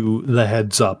giving you the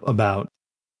heads up about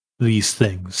these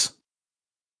things.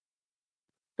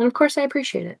 And of course, I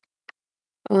appreciate it.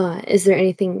 Is there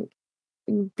anything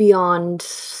beyond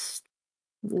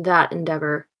that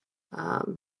endeavor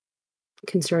um,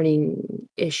 concerning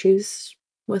issues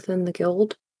within the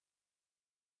guild?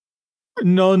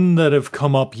 None that have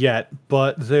come up yet,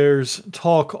 but there's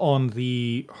talk on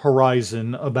the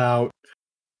horizon about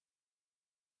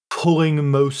pulling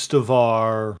hmm,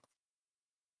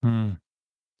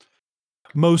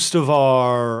 most of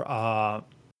our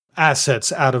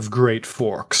assets out of Great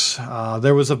Forks.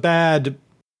 There was a bad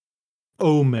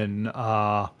omen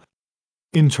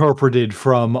interpreted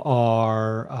from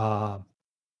our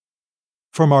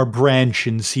branch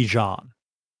in Sijan.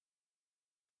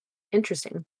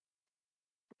 Interesting.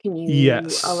 Can you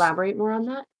Yes. elaborate more on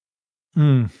that?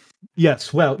 Mm.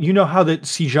 Yes. Well, you know how that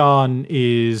Sijan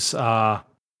is,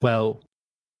 well,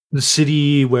 the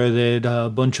city where a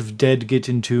bunch of dead get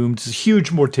entombed. It's a huge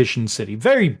mortician city,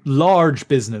 very large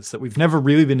business that we've never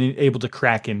really been able to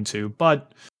crack into.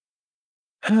 But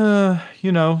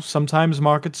sometimes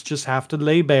markets just have to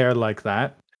lay bare like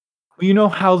that. You know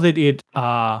how that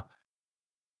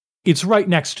it's right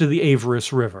next to the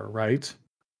Averus River, right?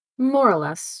 More or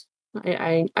less.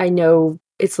 I know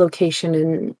its location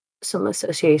and some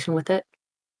association with it.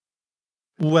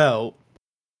 Well,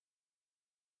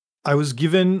 I was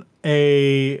given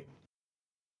a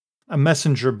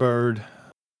messenger bird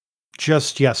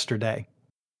just yesterday.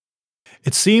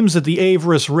 It seems that the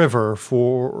Averus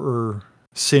River,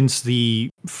 since the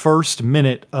first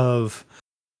minute of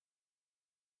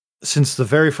since the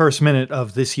very first minute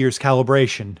of this year's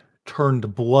calibration,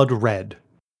 turned blood red.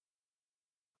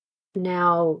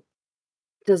 Now,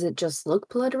 does it just look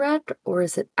blood red, or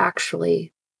is it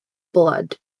actually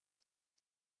blood?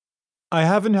 I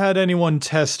haven't had anyone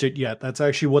test it yet. That's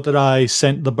actually what that I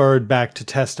sent the bird back to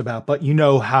test about. But you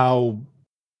know how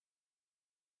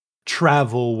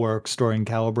travel works during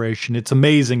calibration. It's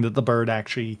amazing that the bird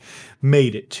actually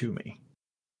made it to me.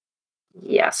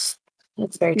 Yes,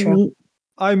 that's very true.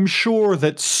 I'm sure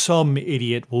that some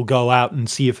idiot will go out and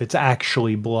see if it's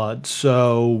actually blood,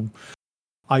 so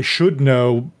I should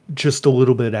know just a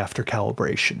little bit after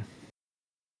calibration.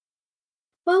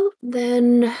 Well,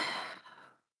 then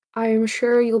I'm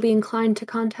sure you'll be inclined to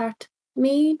contact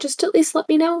me. Just at least let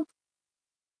me know.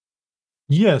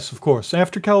 Yes, of course.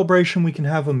 After calibration, we can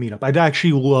have a meetup. I'd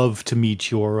actually love to meet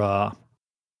the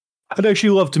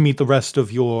rest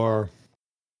of your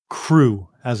crew,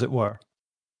 as it were.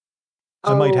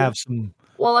 I might Oh, have some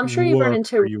well, I'm sure you've run work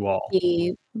for into you all.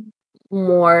 me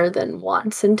more than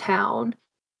once in town.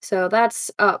 So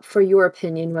that's up for your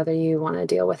opinion whether you want to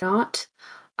deal with it or not.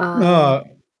 Uh,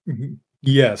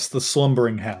 yes, the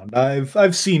slumbering hound.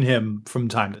 I've seen him from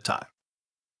time to time.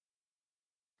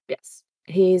 Yes,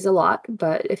 he's a lot,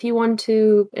 but if you want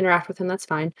to interact with him, that's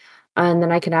fine. And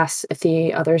then I can ask if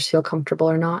the others feel comfortable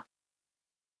or not.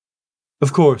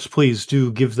 Of course, please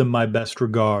do give them my best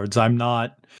regards. I'm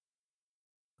not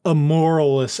a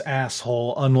moralless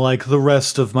asshole, unlike the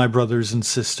rest of my brothers and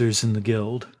sisters in the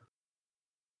guild.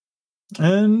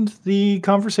 And the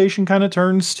conversation kind of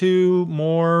turns to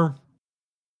more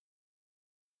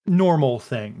normal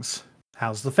things.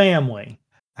 How's the family?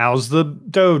 How's the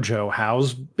dojo?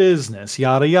 How's business?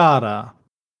 Yada yada.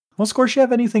 Well, of course, you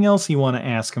have anything else you want to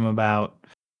ask him about?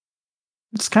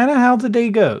 It's kind of how the day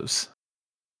goes.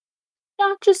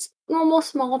 Not just normal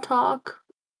small talk.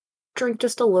 Drink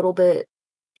just a little bit.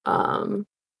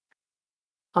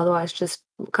 Otherwise, just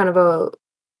kind of a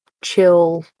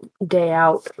chill day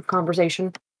out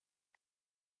conversation.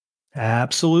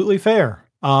 Absolutely fair.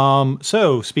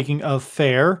 So speaking of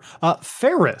fair,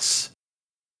 Ferris,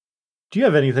 do you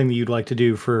have anything that you'd like to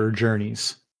do for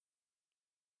journeys?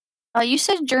 You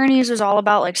said Journeys is all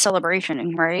about like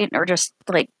celebration, right? Or just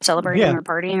like celebrating Yeah. or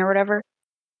partying or whatever.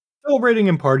 Celebrating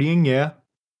and partying, yeah.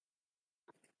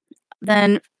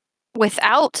 Then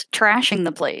without trashing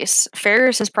the place,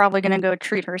 Ferris is probably going to go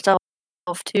treat herself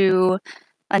to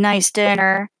a nice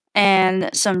dinner and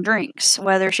some drinks.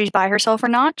 Whether she's by herself or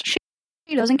not, she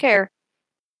doesn't care.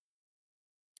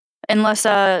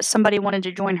 Unless somebody wanted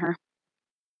to join her.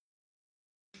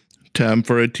 Time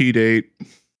for a tea date.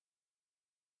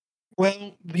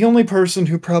 Well, the only person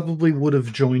who probably would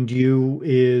have joined you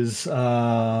is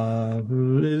a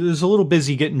little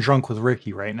busy getting drunk with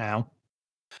Ricky right now.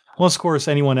 Unless, of course,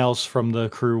 anyone else from the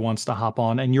crew wants to hop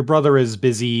on, and your brother is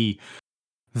busy,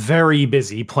 very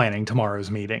busy planning tomorrow's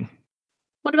meeting.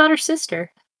 What about her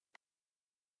sister?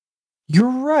 You're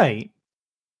right.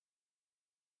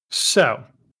 So,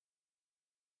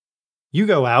 you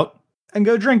go out and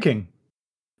go drinking.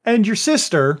 And your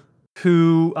sister,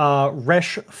 who,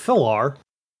 Resh Filar,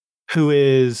 who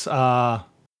is,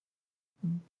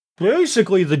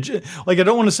 basically I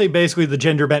don't want to say basically the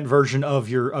gender bent version of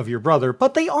your brother,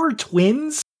 but they are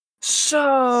twins.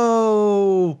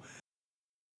 So,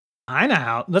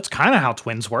 that's kind of how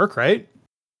twins work, right?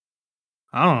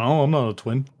 I don't know. I'm not a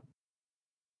twin.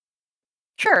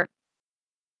 Sure.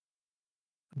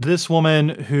 This woman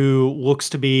who looks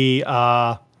to be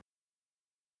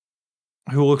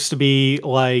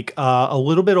like a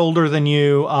little bit older than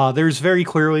you. There's very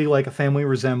clearly like a family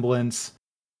resemblance.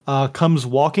 Comes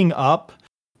walking up,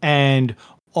 and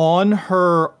on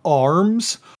her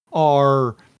arms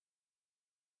are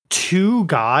two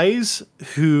guys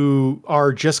who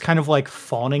are just kind of like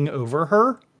fawning over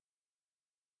her.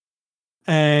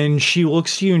 And she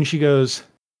looks to you and she goes,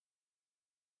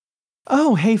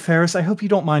 "Oh, hey, Ferris, I hope you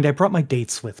don't mind. I brought my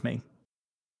dates with me."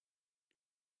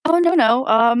 Oh,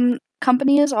 no.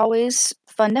 Company is always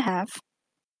fun to have.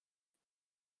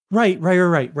 Right.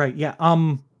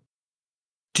 Yeah.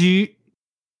 Do you,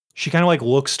 she kind of like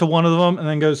looks to one of them and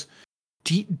then goes,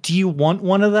 do you want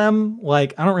one of them?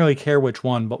 Like, I don't really care which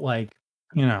one, but like,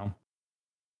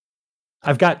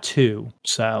 I've got two,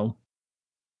 so.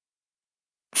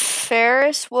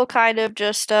 Ferris will kind of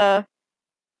just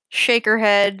shake her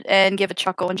head and give a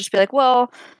chuckle and just be like,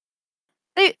 well,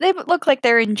 they look like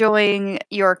they're enjoying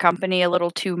your company a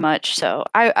little too much, so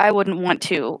I wouldn't want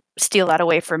to steal that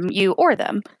away from you or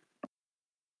them.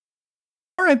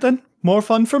 All right, then. More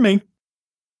fun for me.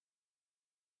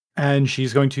 And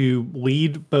she's going to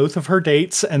lead both of her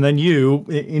dates and then you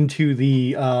into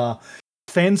the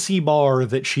fancy bar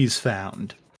that she's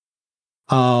found.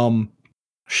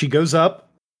 She goes up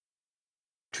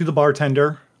to the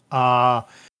bartender,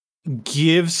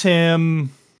 gives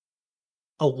him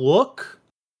a look,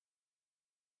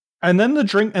 and then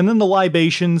the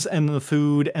libations and the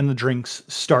food and the drinks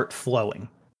start flowing.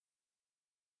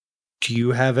 Do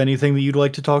you have anything that you'd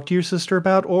like to talk to your sister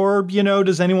about? Or,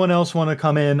 does anyone else want to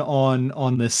come in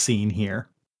on this scene here?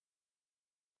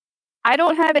 I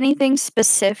don't have anything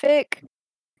specific.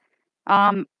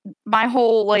 My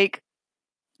whole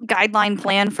guideline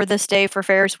plan for this day for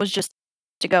Ferris was just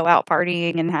to go out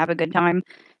partying and have a good time,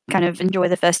 kind of enjoy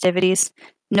the festivities.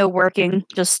 No working,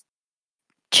 just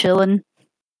chilling.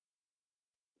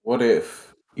 What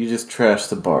if you just trash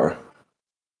the bar?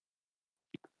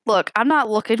 Look, I'm not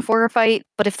looking for a fight,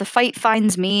 but if the fight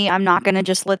finds me, I'm not gonna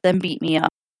just let them beat me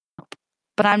up.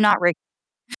 But I'm not Rick.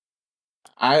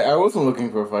 I wasn't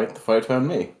looking for a fight. The fight found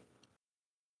me.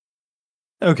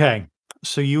 Okay,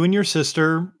 so you and your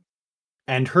sister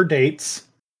and her dates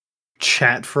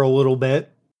chat for a little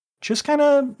bit, just kind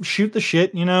of shoot the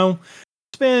shit, you know.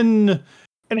 It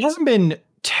hasn't been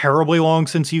terribly long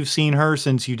since you've seen her,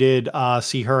 since you did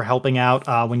see her helping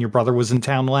out when your brother was in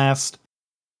town last.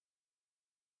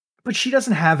 But she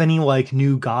doesn't have any like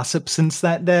new gossip since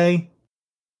that day.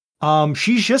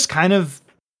 She's just kind of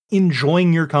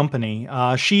enjoying your company.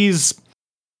 She's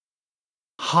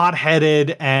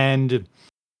hot-headed and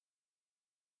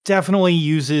definitely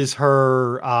uses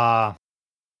her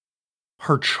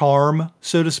charm,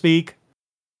 so to speak,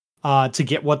 to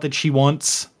get what that she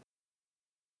wants.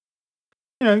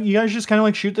 You know, you guys just kind of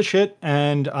like shoot the shit,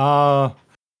 and unless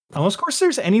of course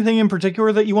there's anything in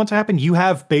particular that you want to happen, you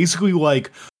have basically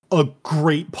like a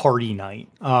great party night.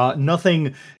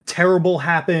 Nothing terrible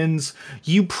happens.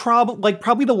 You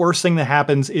probably the worst thing that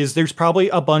happens is there's probably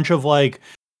a bunch of like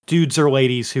dudes or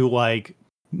ladies who like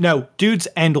no, dudes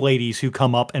and ladies who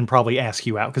come up and probably ask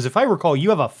you out. Because if I recall, you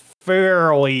have a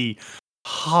fairly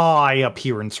high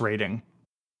appearance rating.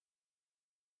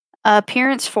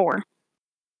 Appearance 4.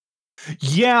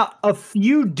 Yeah, a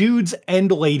few dudes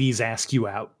and ladies ask you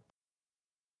out.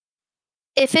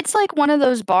 If it's like one of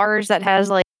those bars that has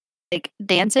like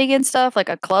dancing and stuff, like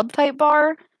a club type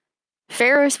bar,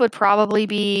 Ferris would probably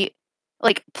be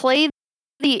like play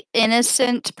the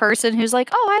innocent person who's like,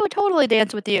 "Oh, I would totally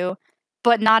dance with you,"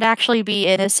 but not actually be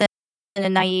innocent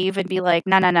and naive and be like,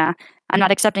 "Nah, nah, nah, I'm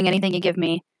not accepting anything you give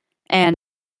me," and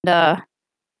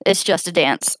it's just a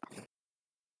dance.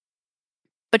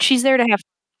 But she's there to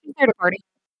party.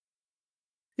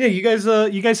 Yeah, you guys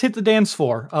hit the dance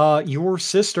floor. Your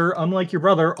sister, unlike your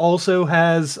brother, also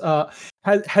has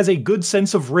a good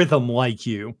sense of rhythm like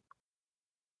you.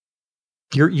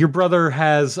 Your brother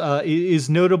is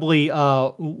notably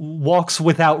walks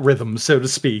without rhythm, so to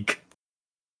speak.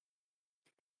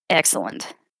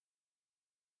 Excellent.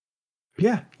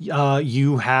 Yeah,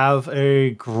 you have a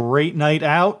great night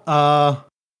out.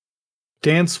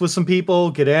 Dance with some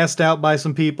people, get asked out by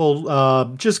some people,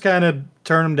 just kind of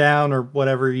turn them down or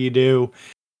whatever you do.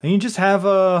 And you just kind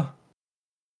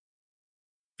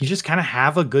of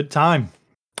have a good time.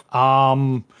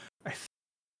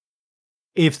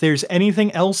 If there's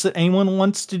anything else that anyone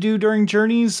wants to do during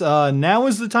journeys, now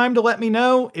is the time to let me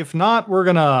know. If not, we're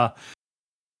gonna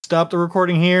stop the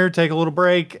recording here, take a little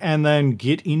break, and then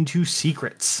get into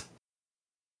secrets,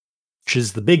 which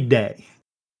is the big day.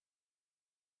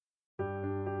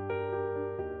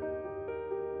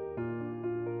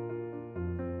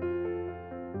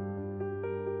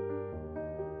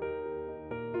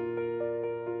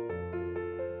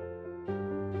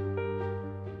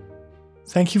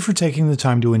 Thank you for taking the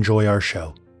time to enjoy our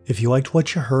show. If you liked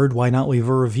what you heard, why not leave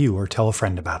a review or tell a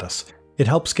friend about us? It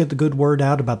helps get the good word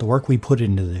out about the work we put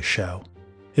into this show.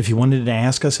 If you wanted to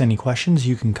ask us any questions,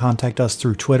 you can contact us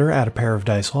through Twitter at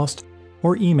 @ApairOfDiceLost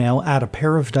or email at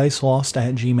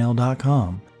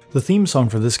 @ApairOfDiceLost@gmail.com. The theme song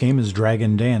for this game is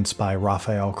Dragon Dance by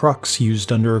Raphael Crux,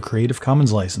 used under a Creative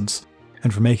Commons license.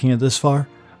 And for making it this far,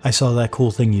 I saw that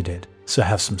cool thing you did, so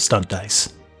have some stunt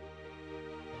dice.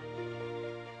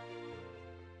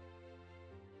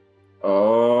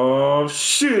 Oh,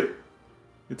 shit.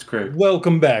 It's Craig.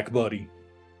 Welcome back, buddy.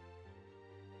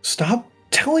 Stop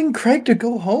telling Craig to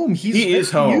go home. He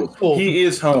is home. Useful. He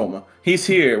is home. He's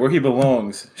here where he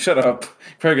belongs. Shut up.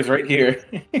 Craig is right here.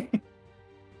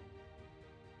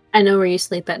 I know where you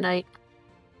sleep at night.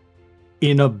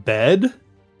 In a bed?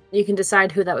 You can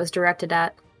decide who that was directed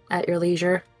at your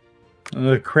leisure.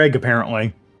 Craig,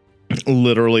 apparently.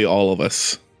 Literally all of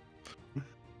us.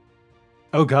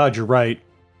 Oh god, you're right.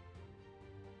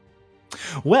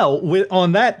 Well,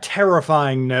 on that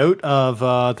terrifying note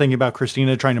of thinking about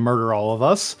Christina trying to murder all of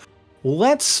us,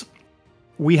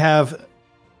 we have...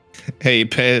 Hey,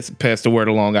 pass the word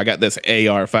along. I got this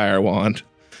AR fire wand.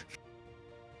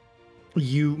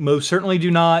 You most certainly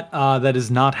do not. That is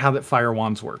not how that fire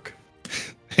wands work.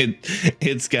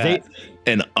 It's got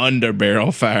an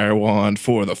underbarrel fire wand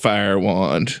for the fire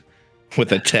wand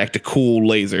with a tactical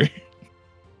laser.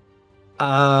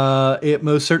 It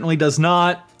most certainly does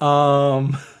not.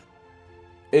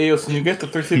 Hey, yo, so you get the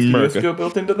 360 skill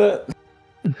built into that?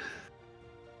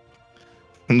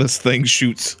 And this thing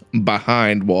shoots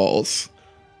behind walls.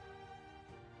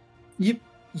 You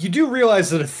do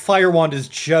realize that a fire wand is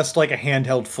just like a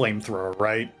handheld flamethrower,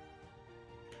 right?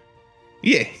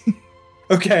 Yeah.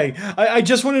 Okay, I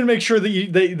just wanted to make sure that you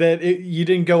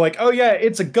didn't go like, oh yeah,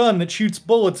 it's a gun that shoots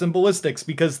bullets and ballistics,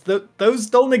 because those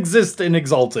don't exist in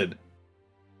Exalted.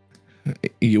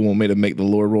 You want me to make the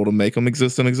lore roll to make them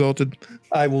exist in Exalted?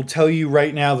 I will tell you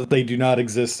right now that they do not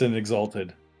exist in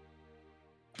Exalted.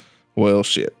 Well,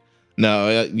 shit.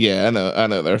 No, yeah, I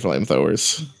know they're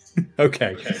flamethrowers.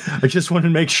 Okay, I just wanted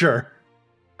to make sure.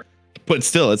 But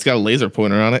still, it's got a laser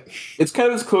pointer on it. It's kind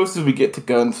of as close as we get to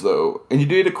guns, though. And you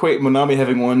did equate Monami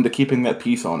having one to keeping that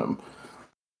piece on him.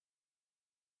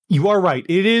 You are right.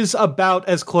 It is about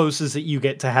as close as that you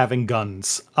get to having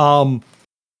guns.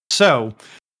 So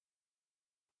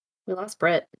We lost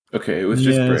Britt. Okay, it was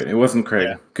just Yes. Britt. It wasn't Craig.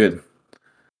 Yeah. Good.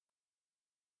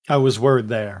 I was word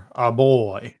there. A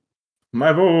boy.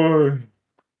 My boy.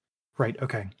 Right.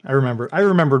 Okay. I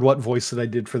remembered what voice that I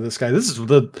did for this guy. This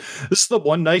is the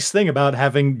one nice thing about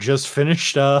having just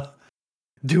finished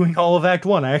doing all of Act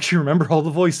 1. I actually remember all the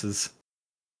voices.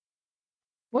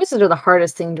 Voices are the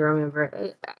hardest thing to remember.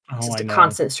 It's just I a know.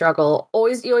 constant struggle.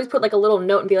 You always put like a little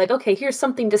note and be like, okay, here's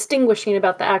something distinguishing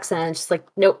about the accent. It's just like,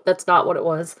 nope, that's not what it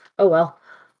was. Oh well.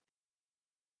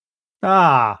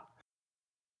 Ah.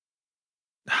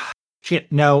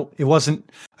 Shit, no, it wasn't.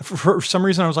 For some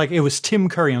reason, I was like, it was Tim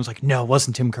Curry. I was like, no, it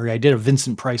wasn't Tim Curry. I did a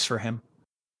Vincent Price for him.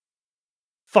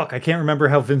 Fuck, I can't remember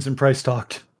how Vincent Price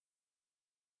talked.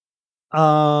 Okay,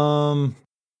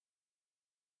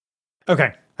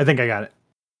 I think I got it.